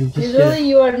 I'm just Usually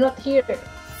you are not here.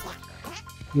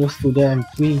 Most today I'm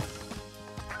free.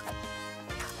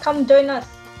 Come join us.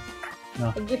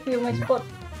 No. I'll give you my spot.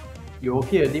 You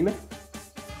okay already, man?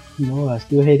 No, I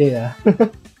still hate it.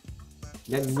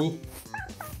 Then me.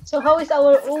 So how is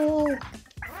our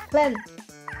plan?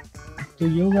 To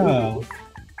you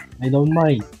I don't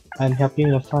mind. I'm helping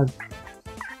the fun.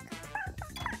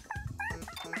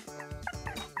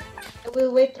 I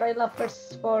will wait Ryla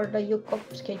first for the UCOP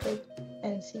schedule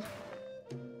and see.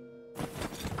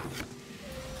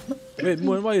 Wait,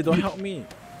 Moon, why you don't help me?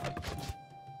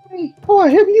 Oh, I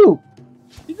help you.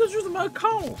 You just use my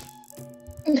account.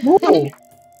 No.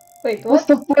 Wait, What's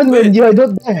what? the point when you're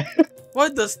not there? Why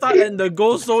the start and the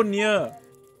goal so near?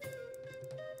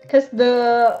 Because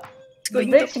the going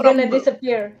bridge to gonna crumble.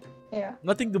 disappear. Yeah.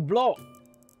 Nothing to block.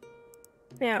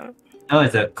 Yeah. No,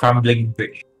 it's a crumbling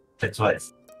bridge. That's what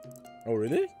it's. Oh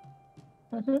really?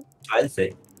 I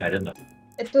say. I don't know.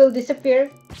 It will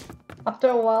disappear after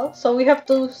a while, so we have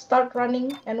to start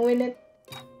running and win it.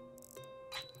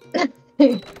 That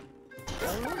too.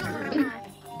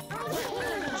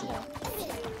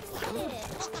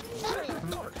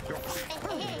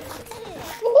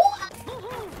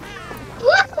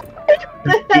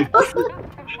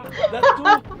 So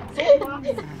fast.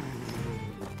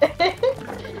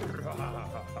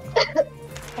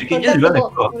 You can just run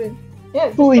across.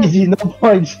 Yeah. Too easy, no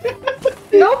points.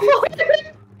 No point.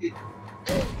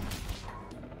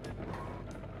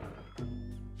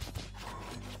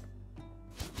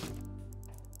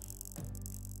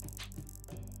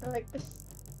 I like this.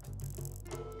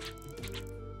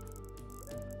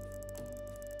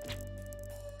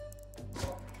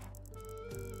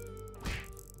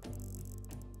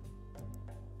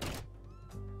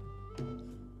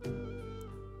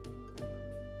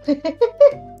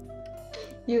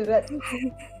 You rat.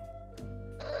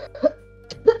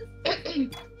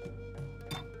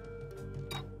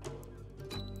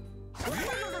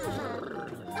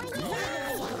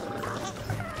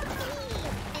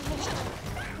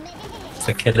 It's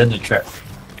a killer in the trap.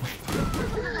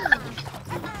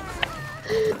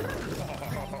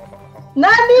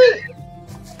 Nani!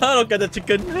 Oh, look at the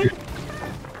chicken.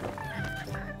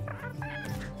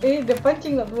 Eh, the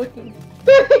punching not working.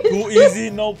 Too easy,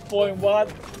 no point.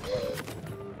 What?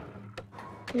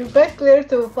 You guys clear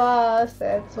too fast,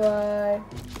 that's why.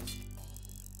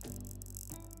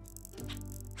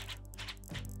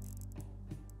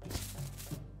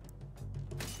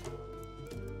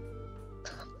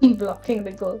 Blocking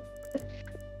the goal.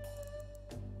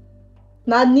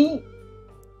 Nani?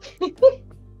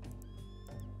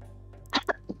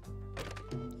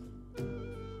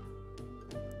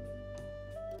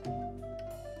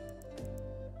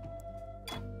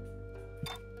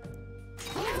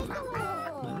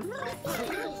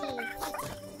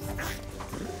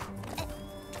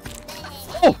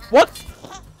 Oh, what?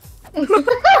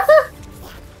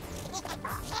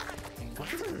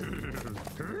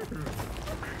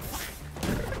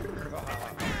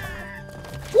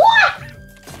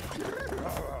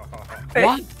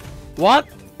 What? What?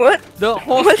 What? The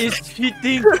horse is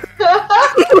cheating.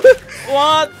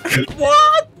 What?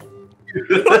 What?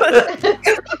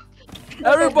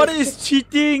 Everybody is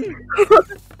cheating.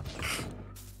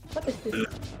 What is this?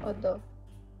 Oh, door.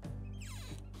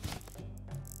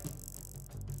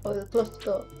 Oh, the closed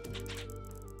door.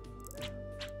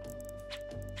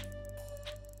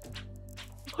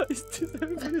 What is this?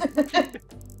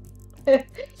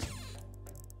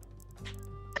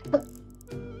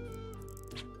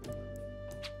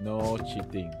 No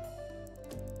cheating.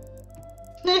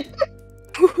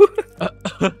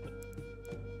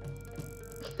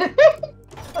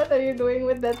 What are you doing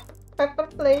with that pepper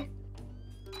plate?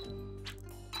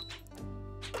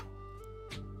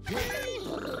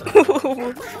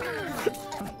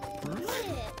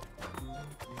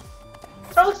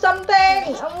 Throw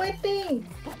something! I'm waiting!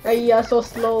 Ay, so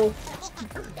slow.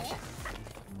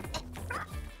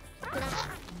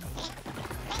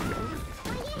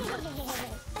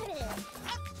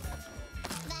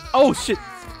 Oh shit!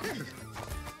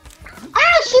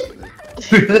 Ah, shit!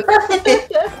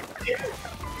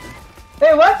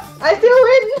 Wait, what? I still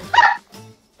win!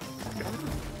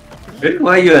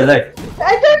 Why are you alive?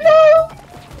 I don't know!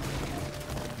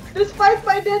 Despite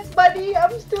my dead body,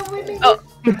 I'm still winning. Oh.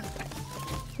 Come,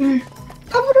 Rudy!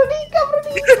 Come,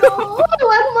 Rudy! Oh,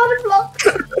 one more block!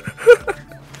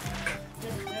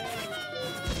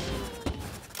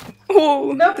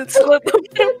 Oh, Nope. that's a lot of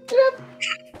Trap, trap.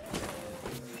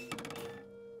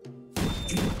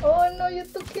 Oh no, you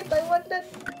took it. I want that.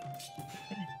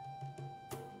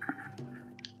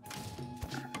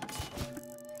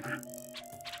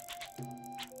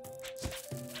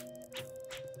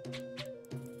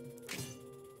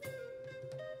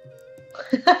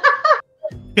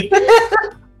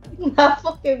 Nah,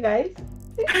 fuck you guys.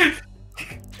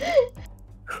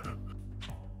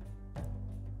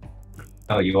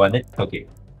 Oh, you want it? Okay.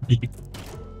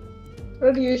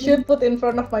 Rudy, you should put in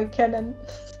front of my cannon.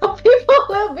 So people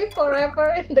will be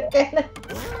forever in the cannon.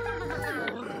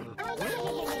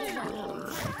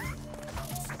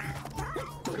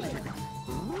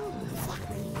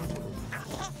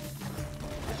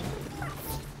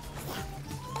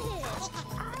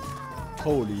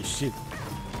 Holy shit!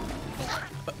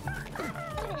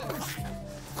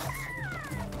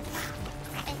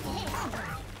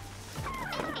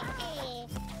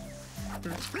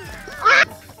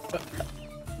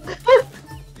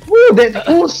 Ooh, that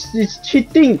horse is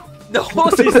cheating. The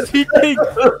horse is cheating.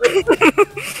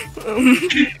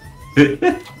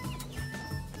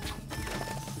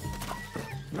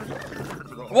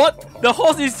 What? The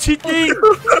horse is cheating.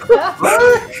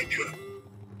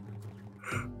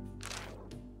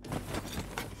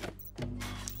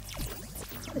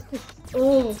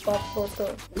 Ooh, pop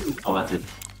photo. Oh, what's it?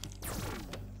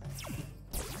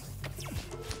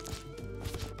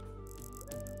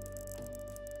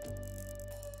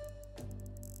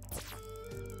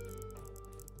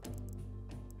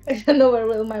 I don't know where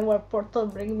will my warp portal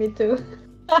bring me to.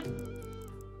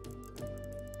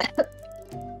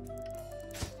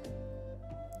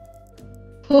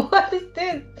 What is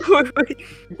this?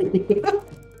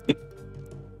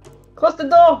 Close the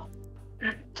door!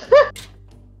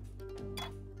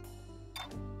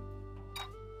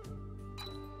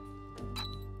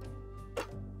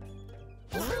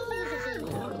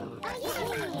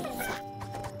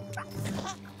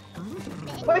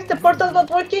 Why is the portal not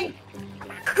working?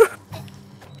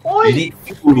 You Oi! need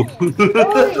two.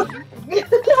 Oi!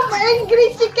 I'm angry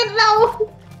chicken now!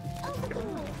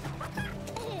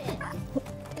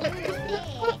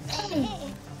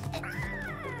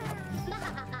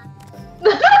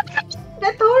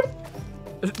 That horse!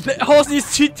 The horse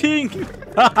is cheating.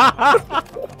 I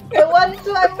want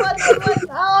to, I want.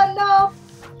 Oh no!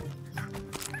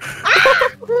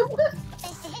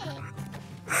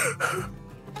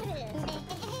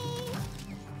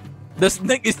 The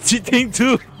snake is cheating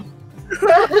too.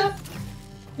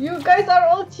 You guys are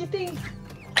all cheating.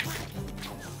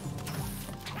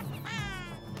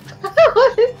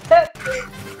 What is that?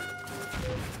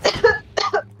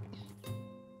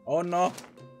 Oh no.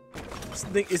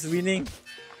 Snake is winning.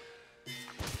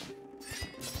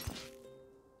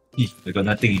 I got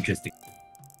nothing interesting.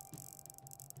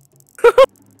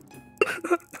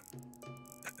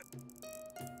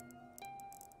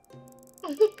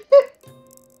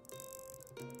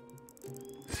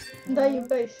 Die, you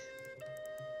guys.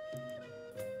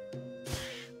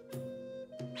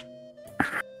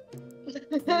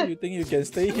 You think you can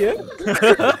stay here?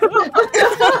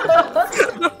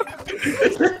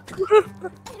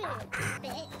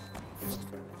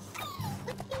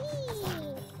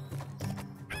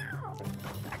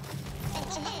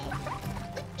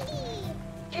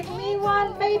 Give me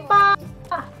one paper.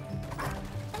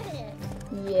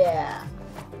 Yeah.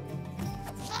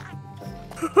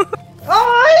 Oh!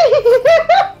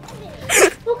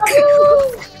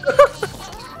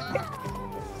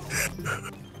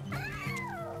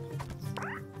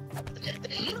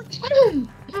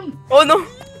 Oh no!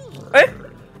 Eh?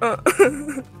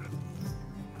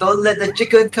 Don't let the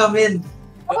chicken come in.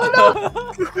 Oh no!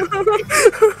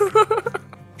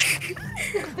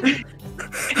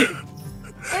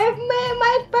 Give me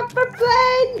my pepper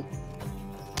plane!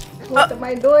 What am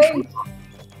I doing?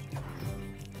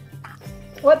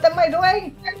 What am I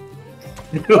doing?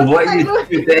 What are you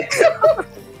doing there?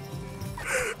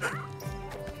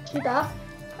 Cheetah,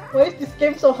 why is this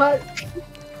game so hard?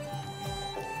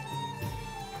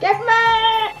 Give me!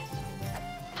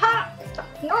 Ha!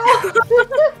 No!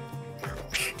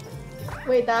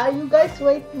 Wait, you guys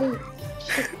wait me.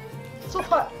 Shit. So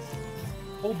hard.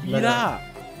 Oh, Bira.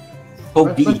 Oh,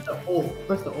 Press B. the O.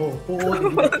 Press the O.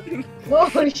 No,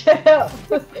 shut up.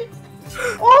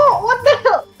 Oh, what the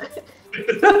hell?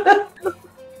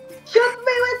 Shoot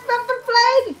me with pepper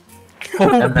plane!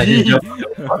 Oh, And then you B. jump.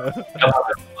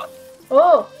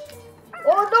 Oh!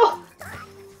 Oh no!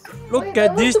 Look Wait,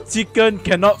 at I this want chicken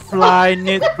cannot fly,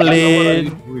 need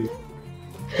plane.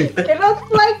 Cannot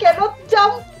fly, cannot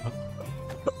jump!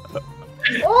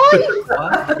 Oh!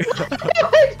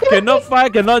 Cannot fly,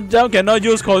 cannot jump, cannot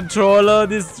use controller.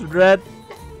 This red.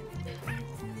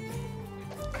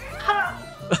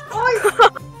 Oi!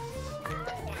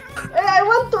 Hey, I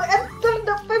want to enter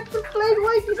the pepper plane.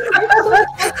 Why is this so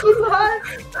fucking hard?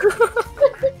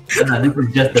 Nah, this is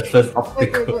just the first Wait.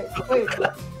 obstacle.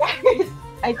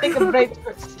 I take a break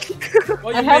first.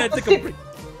 What I you have mean? to I take a sit break.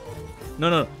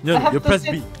 No. I have You to press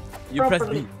sit B. You press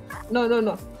properly. B.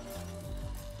 No.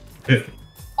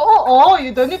 Oh,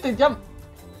 you don't need to jump.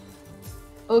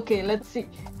 Okay, let's see.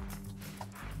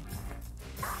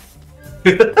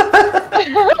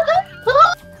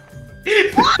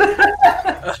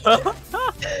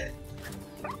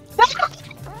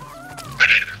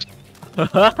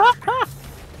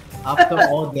 After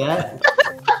all that,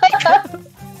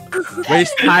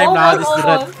 Waste time now. This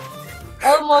red.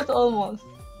 Almost.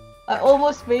 I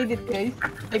almost made it, guys.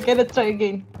 I gotta try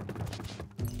again.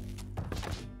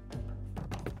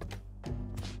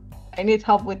 I need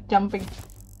help with jumping.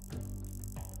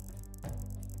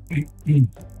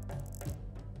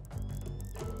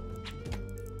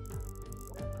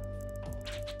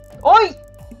 Oi!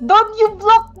 Don't you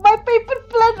block my paper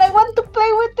plane! I want to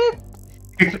play with it!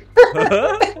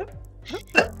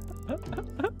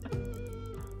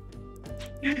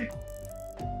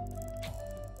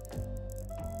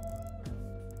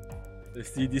 Let's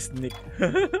see this snake.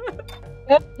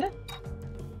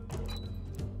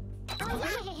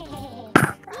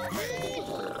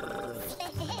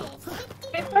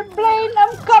 Paper plane,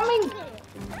 I'm coming!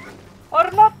 Or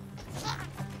not?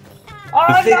 Oh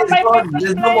The no, plane is my gone. paper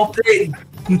There's no plane! more plane.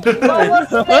 No more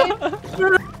plane!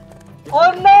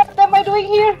 Oh no, what am I doing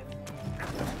here?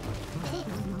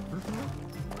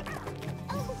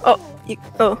 Oh.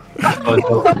 Oh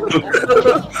no.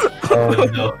 Oh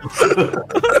no.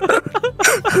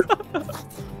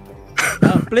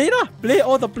 Play lah. Play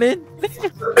all the plane.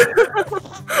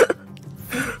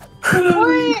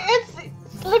 Oi, it's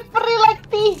slippery like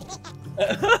tea!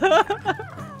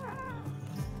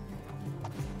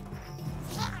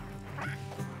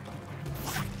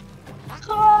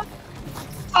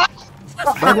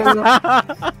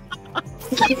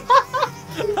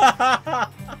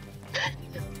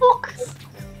 Fuck.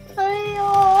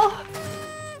 Ayo.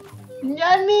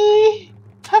 Yanni.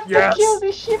 Have Yes. to kill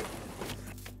this ship.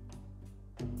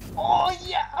 Oh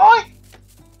yeah. Oh.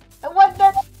 I want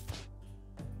that.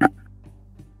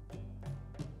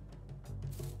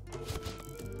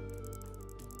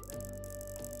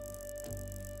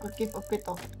 Okay, apa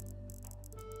tu?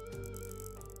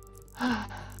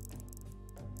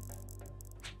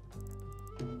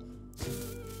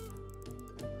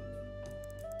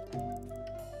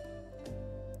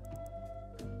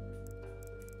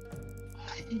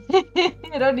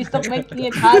 Rodi, stop making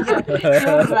it harder.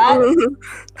 You're right.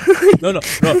 No,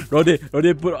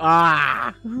 Rodi put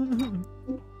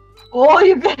Oh,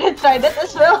 you better try that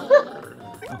as well.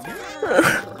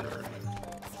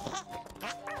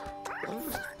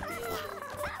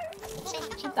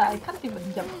 Shit, I can't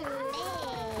even jump.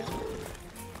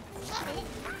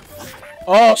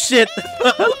 Oh shit!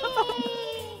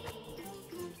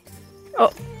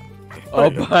 Oh,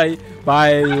 bye,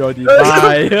 Rodi,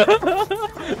 bye.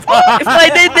 If I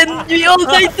die, then we all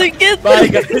die together. Bye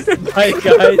guys.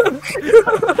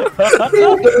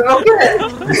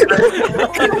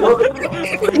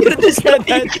 You're just Look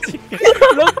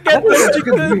at the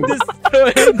chicken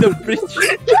destroying the bridge.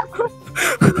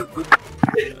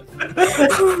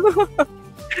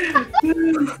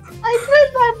 I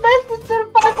tried my best to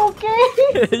survive, okay?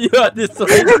 You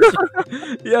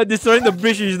are destroying the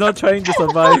bridge. He's not trying to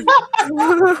survive.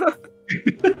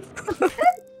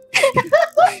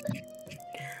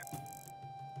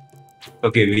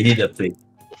 Okay, we need a plate.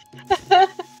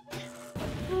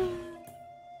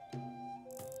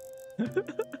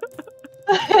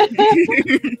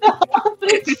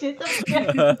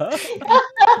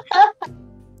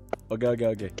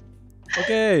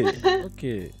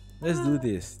 Okay. Let's do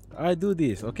this. I do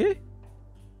this, okay?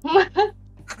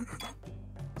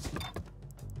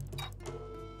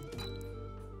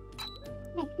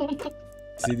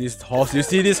 See this horse? You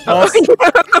see this horse?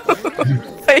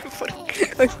 I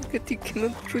forgot you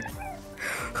cannot put.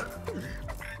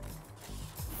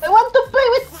 I want to play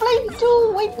with flame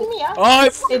too. Wait me, ah. Oh,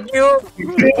 fuck you!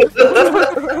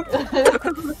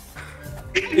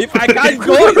 If I can't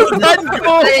go, you can't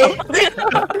go!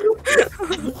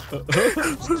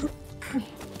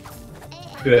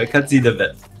 I can't see the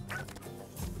map.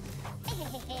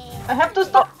 I have to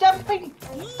stop jumping.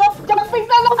 Stop jumping,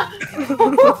 Nala.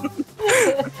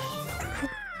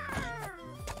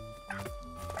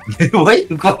 Why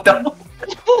you got down?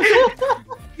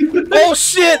 Oh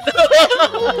shit!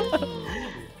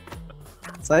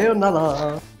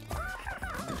 Sayonara.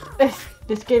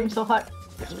 This game is so hard.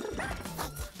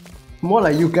 More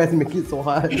like you guys make it so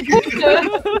hard.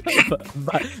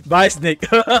 Bye, Snake.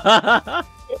 Oh,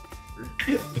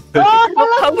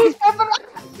 Nala, please never.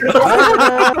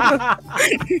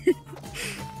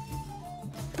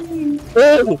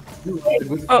 Oh!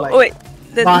 Oh wait.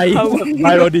 Then Bye, how?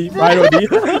 bye, Rodi.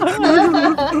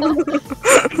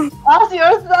 Ask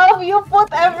yourself. You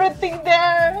put everything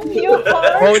there. You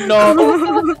hurt. Oh no!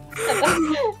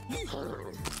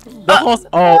 The horse.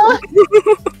 Oh,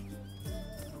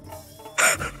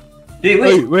 Hey,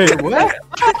 wait. What?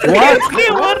 What?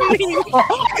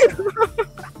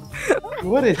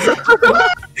 What is it?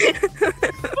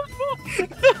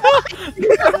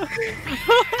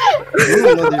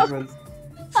 No difference.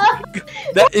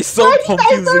 That is so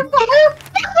confusing.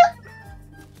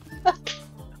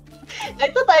 I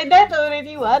thought I died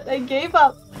already. What? I gave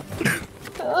up.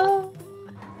 Oh,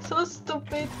 so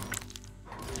stupid.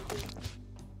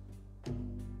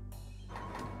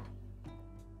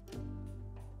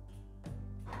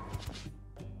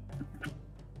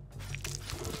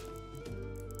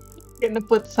 Gonna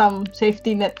put some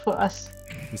safety net for us.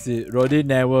 You see, Rodi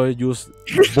never used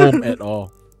boom at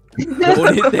all. The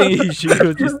only thing he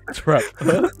should use is trap.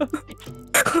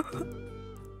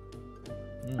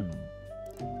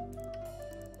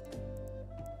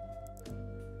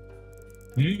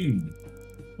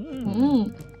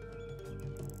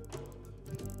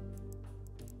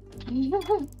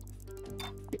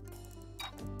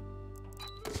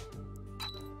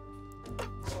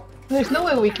 There's no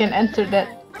way we can enter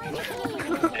that.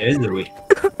 there is a way.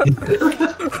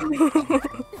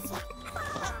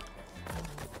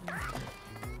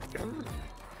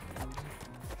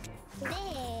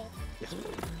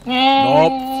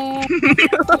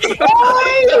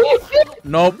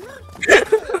 Nope.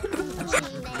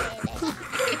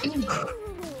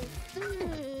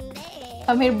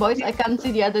 Come here, boys. I can't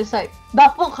see the other side.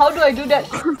 The fuck? How do I do that?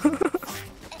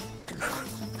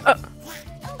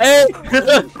 Hey!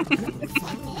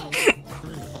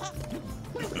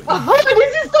 Oh,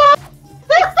 this is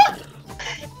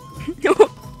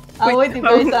I'll wait you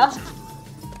guys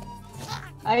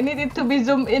I need it to be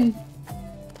zoomed in.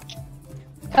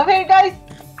 Come here guys!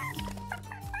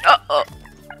 Oh.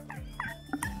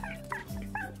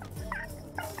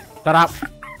 Shut up.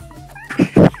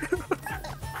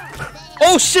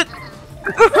 Oh shit!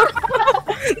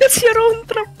 That's your own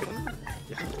trap.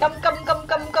 Come.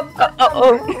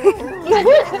 Oh.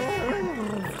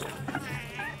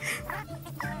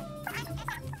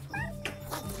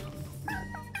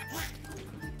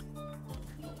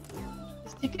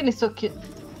 This chicken is so cute.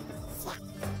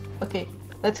 Okay,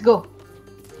 let's go.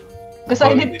 Because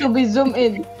I need to be zoomed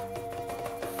in.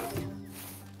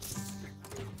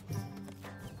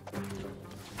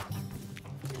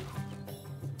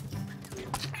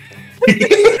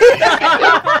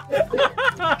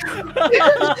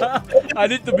 I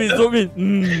need to be zooming.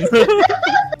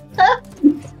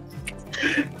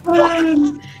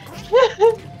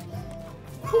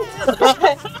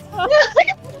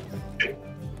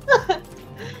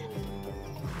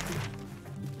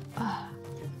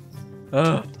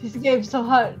 This game's so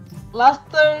hard. Last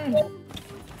turn.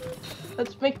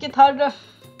 Let's make it harder.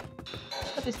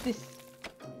 What is this?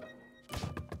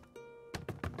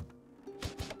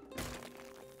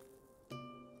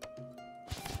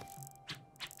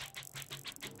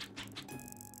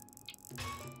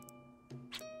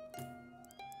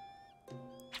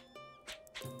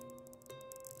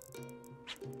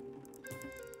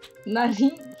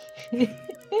 Nani?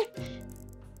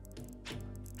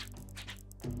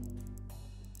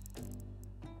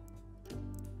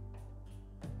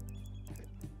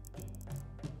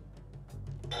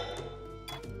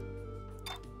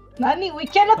 Nani, we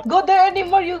cannot go there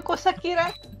anymore, you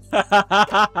Kosakira.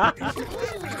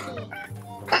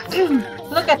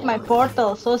 Look at my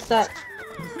portal, so sad.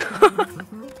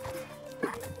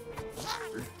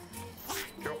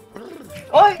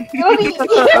 Oi, Yuri!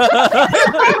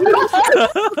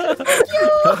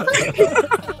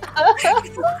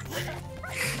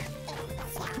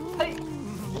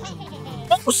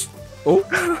 Oh.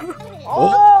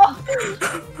 Oh!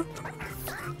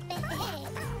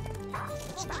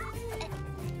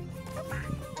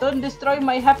 Don't destroy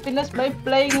my happiness by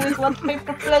playing with one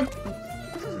paper plane.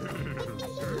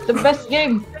 The best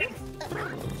game.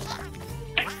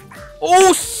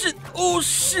 Oh shit! Oh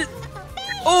shit!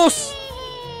 Oh!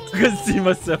 I can see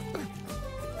myself.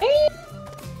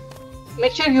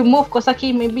 Make sure you move,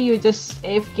 Kosaki. Maybe you just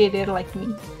AFK there like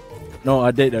me. No,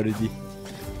 I did already.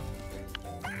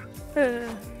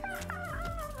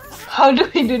 How do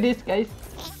we do this, guys?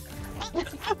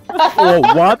 Oh,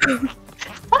 what?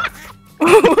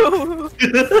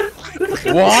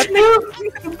 What?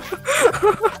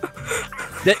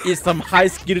 That is some high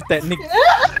skill technique.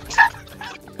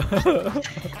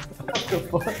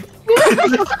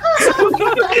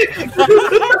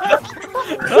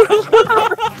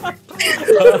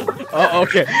 Oh,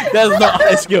 okay. That's not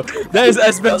high skill. That is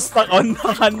Esbel stuck on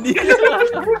honey. You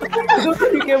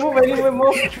can move anywhere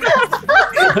more.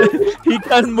 He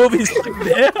can't move, he's stuck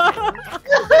there.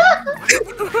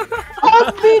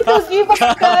 Help me to give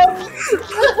up, guys!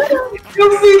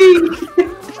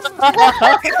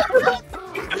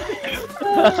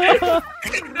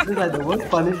 This is like the worst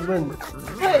punishment.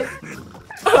 Wait.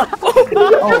 Oh.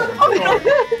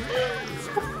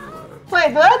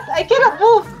 Wait, what? I cannot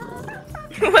move!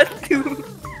 What to?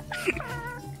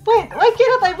 Wait, why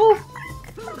cannot I move?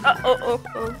 Oh.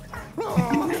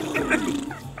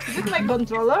 Is it my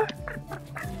controller?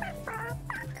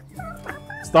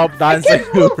 Stop dancing,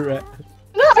 Rat.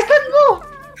 No, I can't move!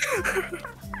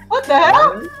 What the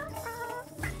hell?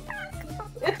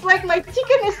 It's like my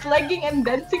chicken is lagging and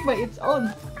dancing by its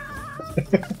own.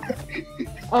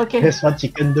 Okay, That's what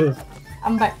chicken do.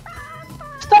 I'm back.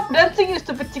 Stop dancing, you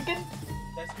stupid chicken!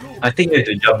 I think you have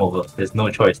to jump over. There's no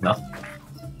choice now.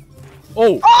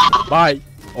 Oh, bye.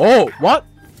 Oh, what?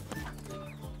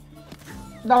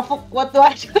 Now, fuck, what do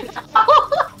I do now?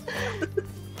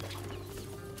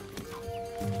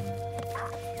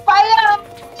 Fire!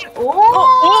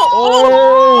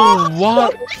 Oh,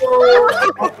 what?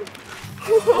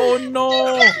 Oh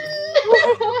no!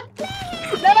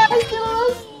 Nice!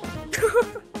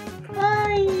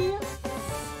 Hi!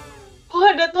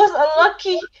 Oh, that was a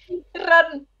lucky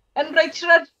run and right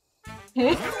run.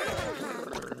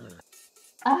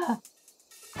 Ah.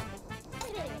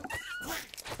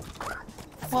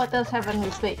 What else haven't we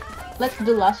played? Let's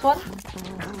do last one.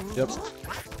 Yep.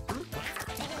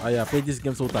 Ah yeah, play this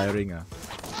game so tiring.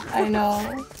 I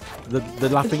know. The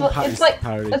laughing part is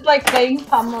tiring. It's like playing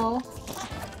Pummel.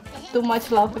 Too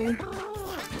much laughing.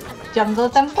 Jungle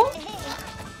Temple?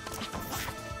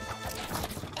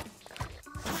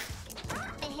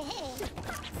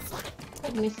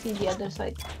 Let me see the other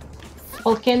side.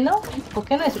 Volcano?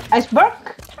 Volcano is iceberg?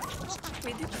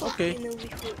 We did Okay. volcano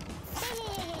before.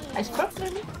 Iceberg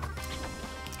maybe?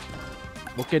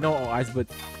 Volcano or iceberg?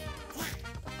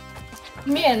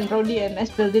 Me and Rodi and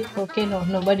Espel did volcano.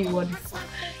 Nobody won.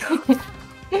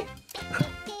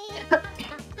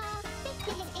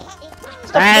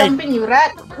 Stop Hey! jumping, you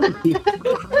rat!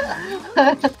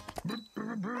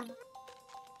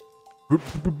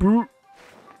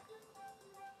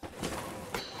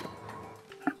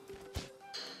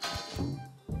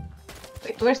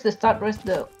 Wait, where's the start? Where's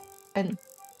the end?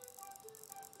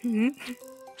 Hmm?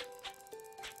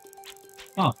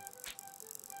 Oh.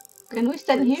 Can we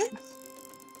stand here?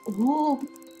 Ooh.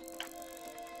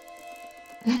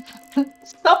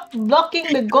 Stop blocking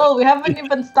the goal. We haven't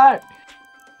even started.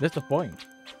 That's the point.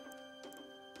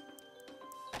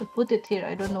 I put it here.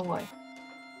 I don't know why.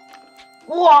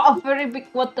 Wow, a very big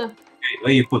water. Okay,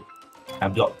 where you put? I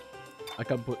block. I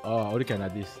can't put. Oh, I only can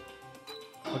like this.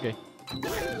 Okay.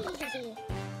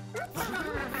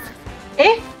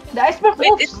 Eh? The iceberg Wait,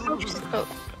 moves. it moves. Oh.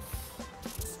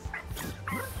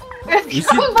 You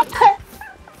see- Come back.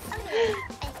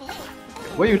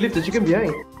 Why you leave the chicken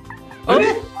behind? Oh.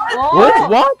 What?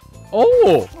 What?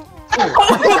 Oh!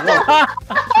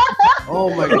 Oh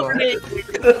my god.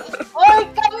 Oh,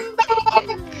 come back!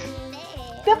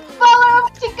 The power of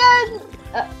chicken!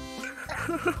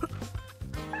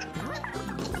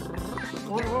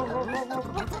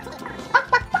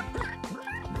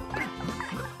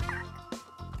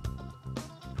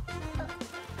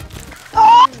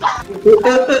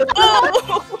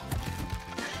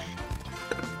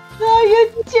 Oh, you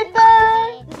cheater!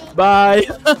 Bye!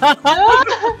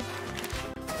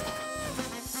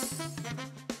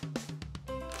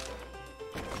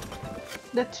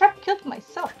 The trap killed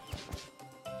myself.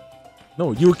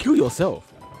 No, you kill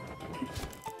yourself.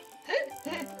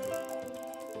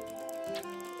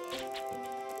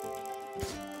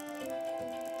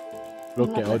 Look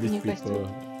not at all these letting you guys people.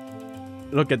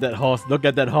 Look at that horse. Look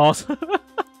at that horse.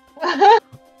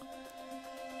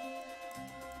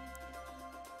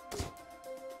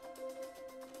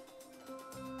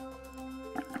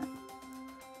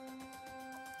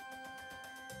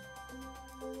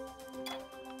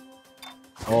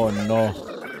 Oh no.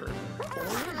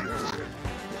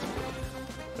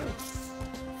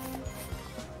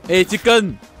 Hey,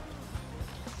 chicken!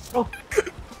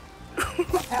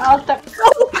 I'll tap.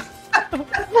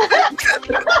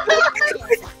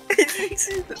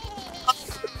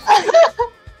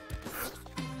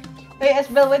 Hey,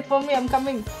 Esbel, wait for me. I'm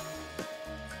coming.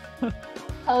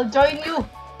 I'll join you.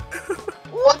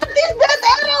 What is that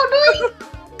arrow doing?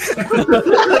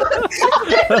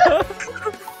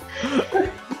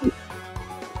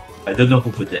 I don't know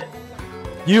who put that.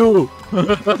 You!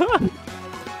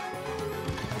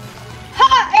 Ha!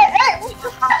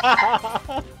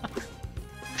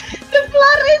 The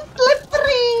floor is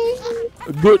slippery.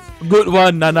 Good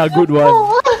one, Nana, good one.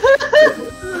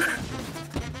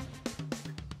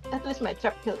 At least my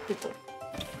trap killed people.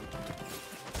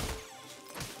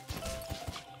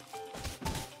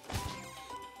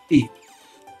 Hey,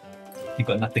 you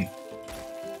got nothing.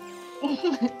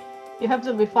 You have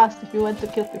to be fast if you want to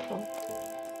kill people.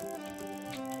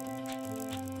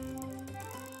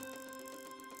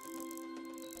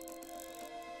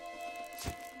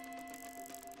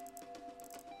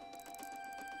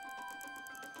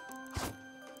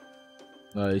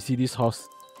 You see this horse?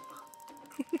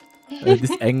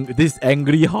 This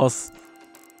angry horse.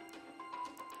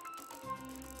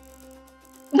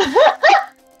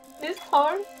 This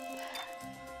horse?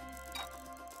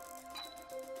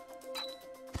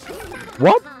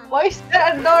 What? Why is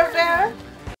there a door there?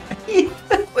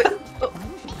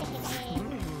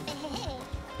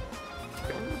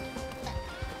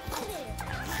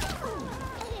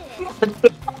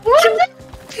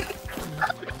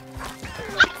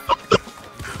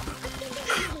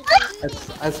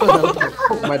 I saw that was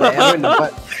hooked by the arrow in the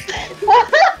butt.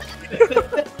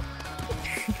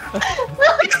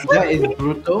 That is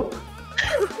brutal.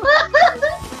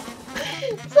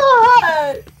 So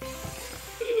hard.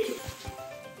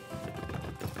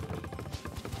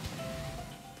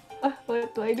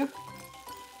 What do I do?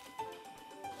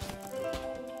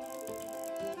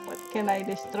 What can I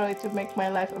destroy to make my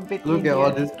life a bit Look easier? at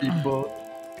all these people.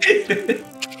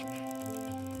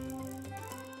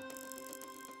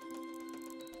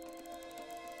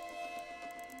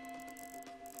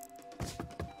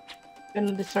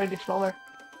 Gonna destroy the flower.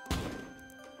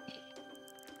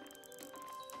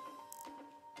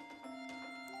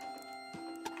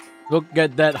 Look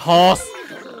at that horse.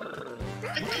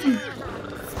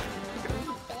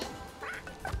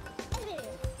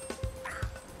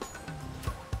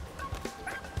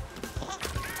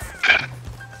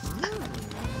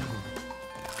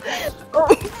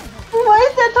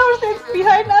 snake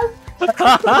behind us.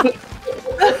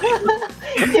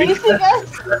 Chasing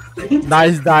us.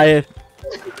 Nice diet.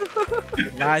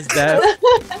 Nice death.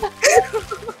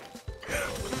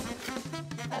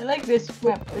 I like this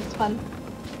map. It's fun.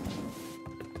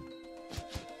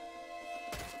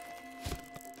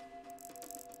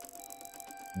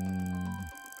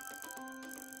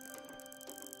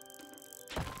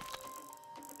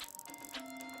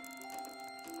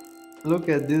 Look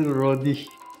at this Roddy.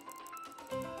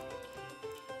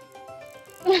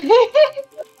 You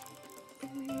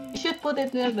should put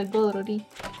it near the goal, Rudy.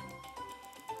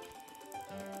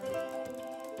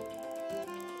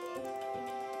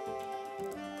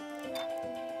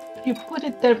 If you put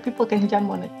it there, people can jump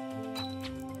on it.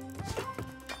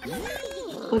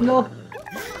 Oh no.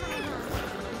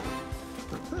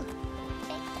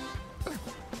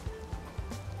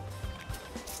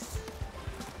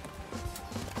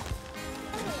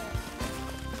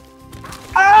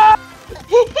 Ah!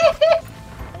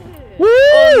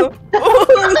 Oh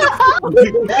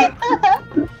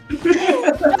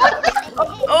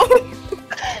no.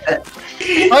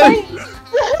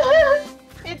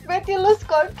 It made you lose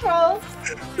control.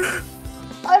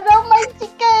 Oh no, my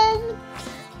chicken!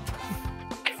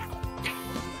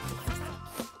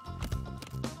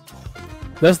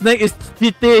 The snake is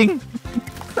cheating.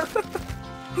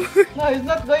 No, it's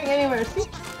not going anywhere. See?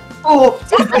 Oh!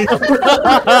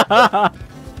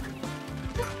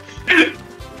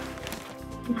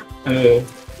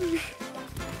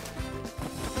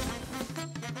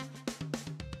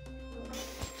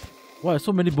 Why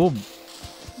so many boom?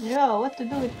 Yeah, what to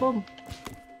do with bomb?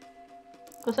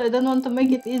 Because I don't want to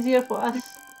make it easier for us.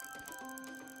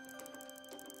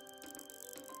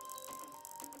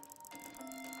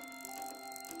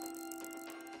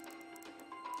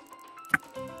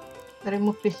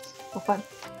 Remove this for fun.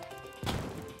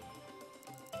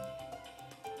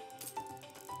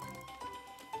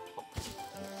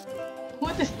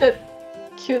 What is that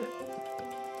cute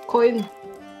coin?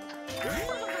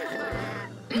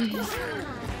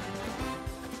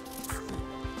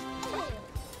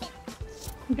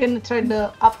 I'm gonna try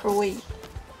the upper way.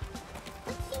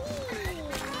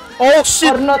 Oh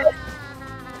shit! Or not.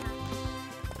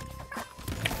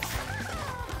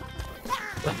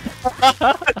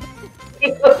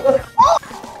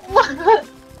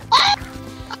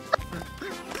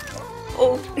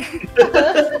 Oh.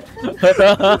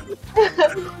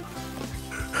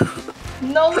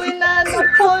 No winner, no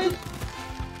point.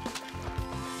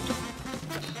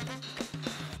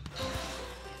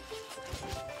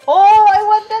 Oh, I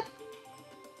want that.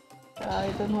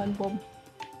 I don't want bomb.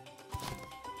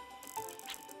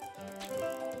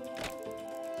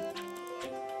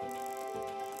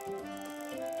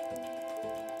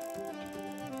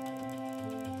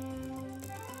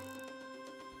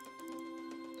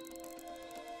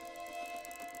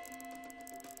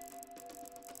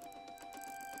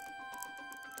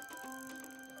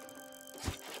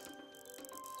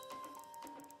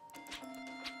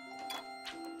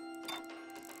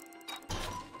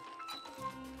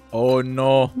 Oh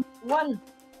no. One.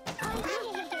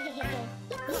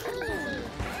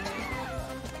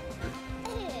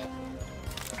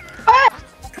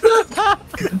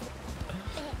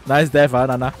 Nice death,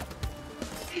 Nana.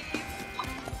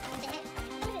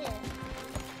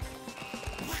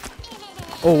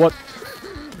 Oh what?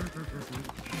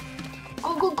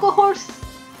 Go, go, go, horse!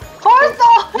 Horse!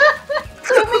 Oh!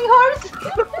 Swimming horse!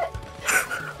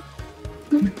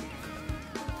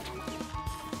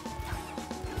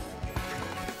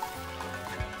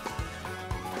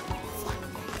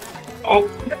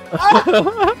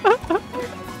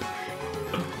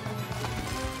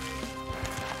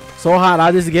 So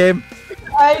hard, this game.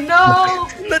 I know!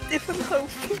 Not even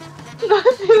helpful. Not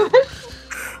even.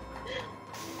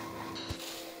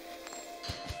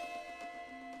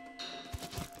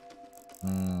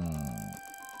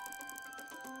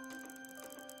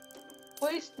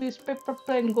 Why is this paper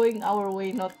plane going our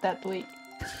way, not that way?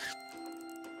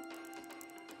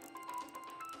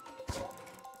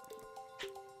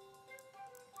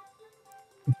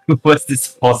 What's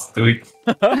this horse doing?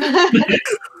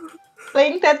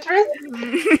 Playing Tetris?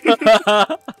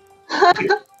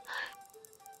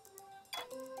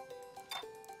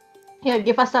 Here,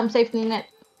 give us some safety net.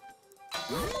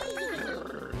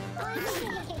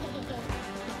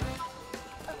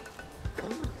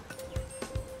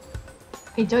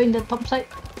 I joined the top side.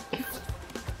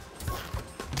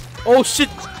 Oh shit!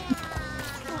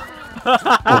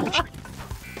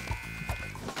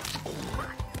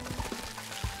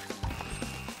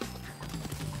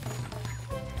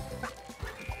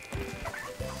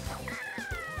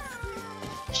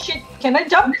 Shit, can I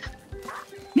jump?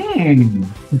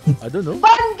 I don't know.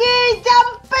 Bungee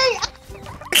jumping!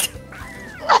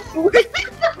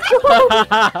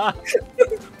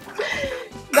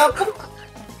 Dapat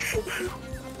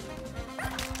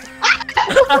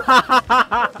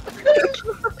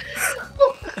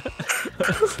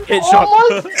Headshot.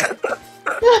 almost.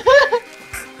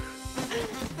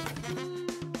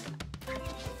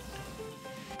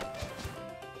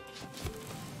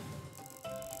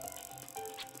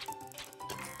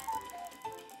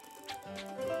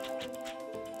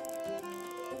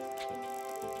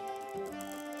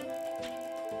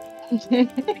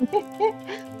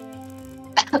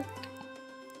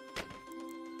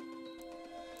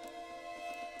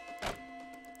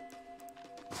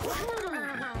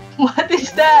 What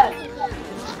is that?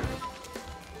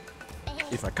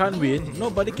 If I can't win,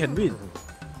 nobody can win.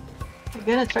 I'm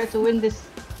gonna try to win this.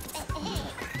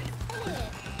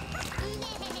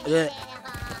 Yeah.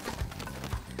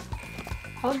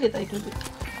 How did I do this?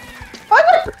 Oh,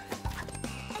 no!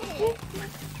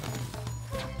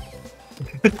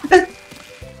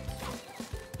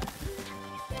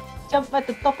 Jump at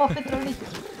the top of it, really.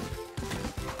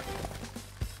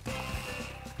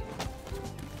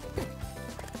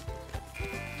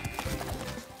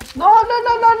 No, no,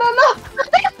 no, no, no, no!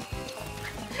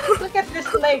 Look at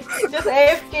this leg. Just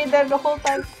AFK there the whole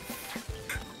time.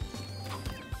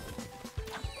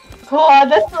 Oh,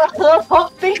 that's a lot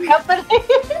of things happening.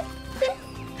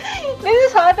 This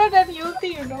is harder than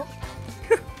Ulti, you know.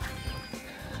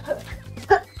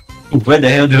 Where the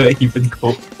hell do I even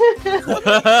go?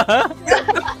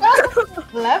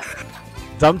 Left.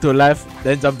 Jump to left,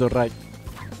 then jump to right.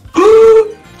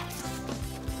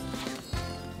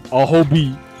 Or hold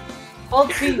B.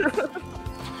 Hold B.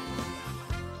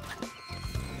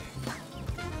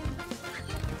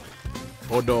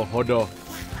 Hold on, hold on.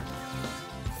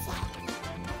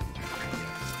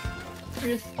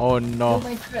 Just Oh do no.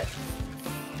 my threat.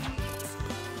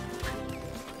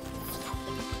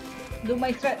 Do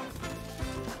my threat.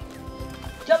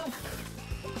 Jump.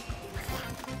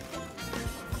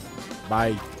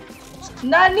 Bye.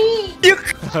 Nani! You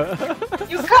can't!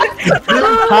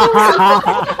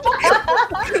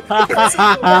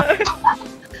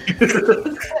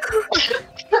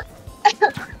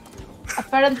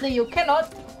 Apparently you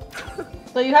cannot.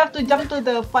 So you have to jump to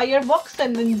the firebox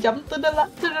and then jump to the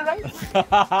left, to the right.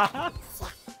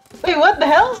 Wait, what the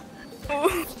hell?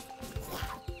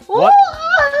 What?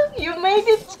 Ooh, you made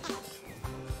it!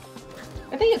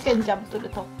 I think you can jump to the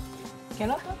top.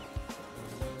 Cannot? Huh?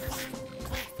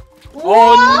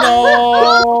 Oh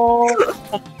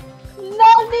What?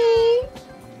 Nani!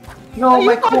 No, You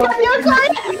my forgot coin! your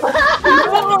coin!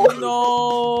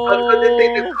 no! I'm gonna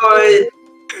take the coin!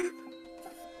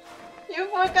 You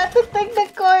forgot to take the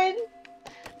coin!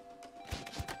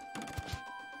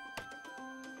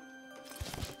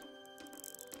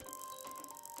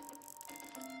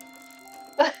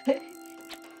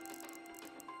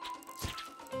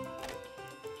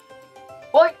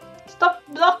 Oi! Stop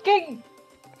blocking!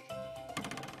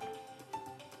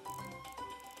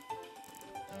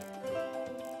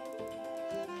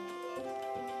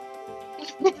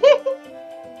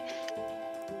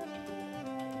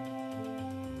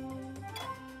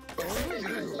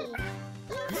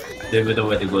 Don't even know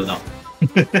where to go now.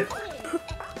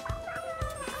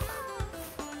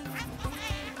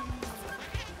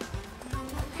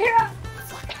 Here!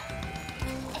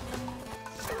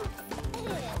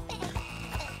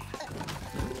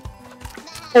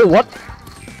 Oh, what?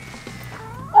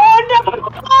 Oh no!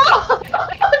 Oh,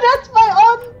 that's my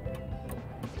own!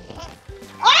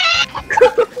 Ah!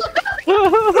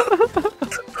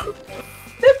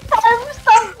 The time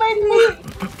stop made me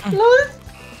lose!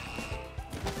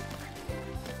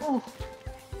 Oh.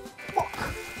 Fuck.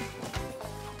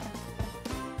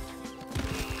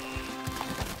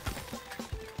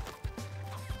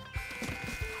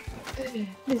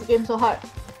 This game's so hard.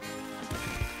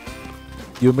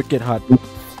 You make it hard.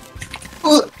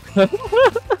 So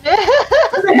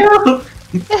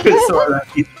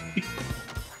lucky.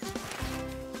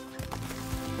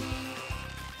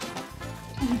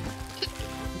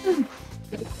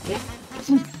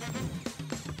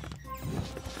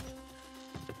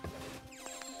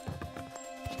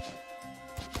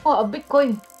 Oh, a big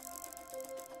coin.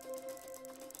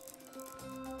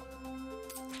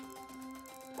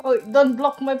 Oh, don't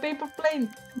block my paper plane.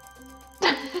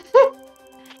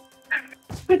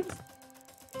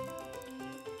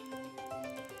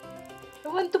 I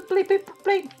want to play paper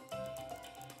plane.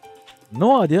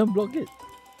 No, I didn't block it.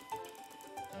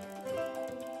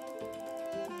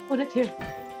 Put it here.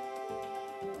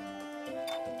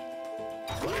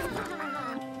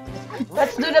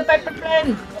 Let's do the paper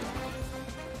plane.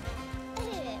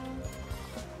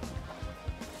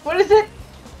 What is it?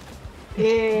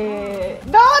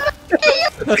 No, no.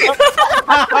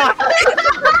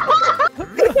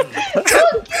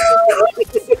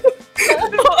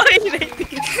 Oh,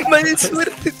 Mansur.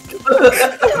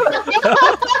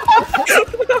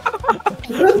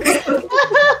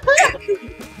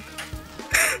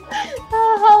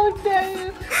 How dare you?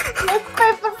 Let's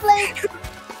paper plate.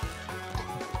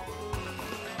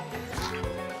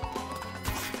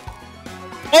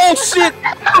 Oh shit!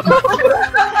 That's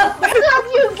what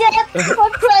you get for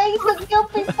trying to kill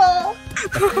people.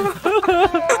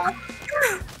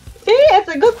 See, it's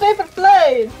a good paper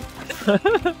plane.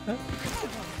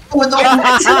 Oh no!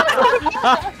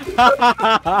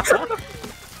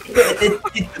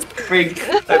 Freak.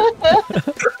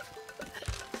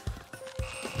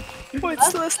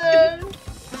 What's so Master.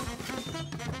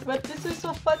 But this is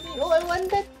so funny. Oh, I want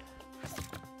that.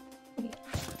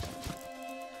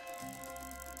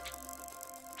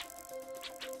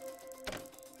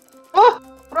 Oh,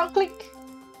 wrong click.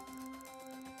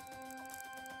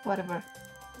 Whatever.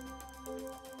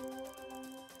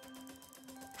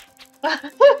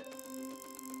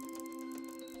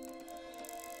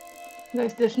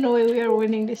 Guys, there's no way we are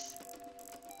winning this.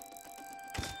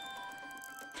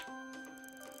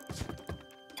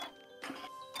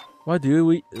 Why do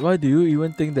you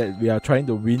even think that we are trying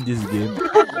to win this game?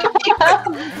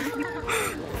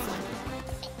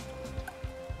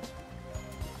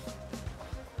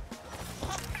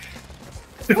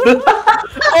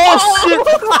 Oh shit!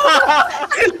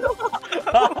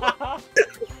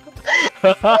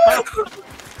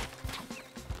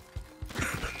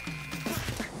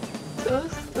 So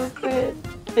stupid.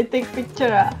 I take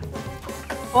picture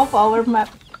of our map.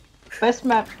 Best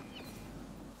map.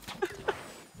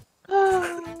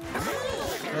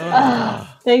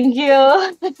 Thank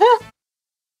you.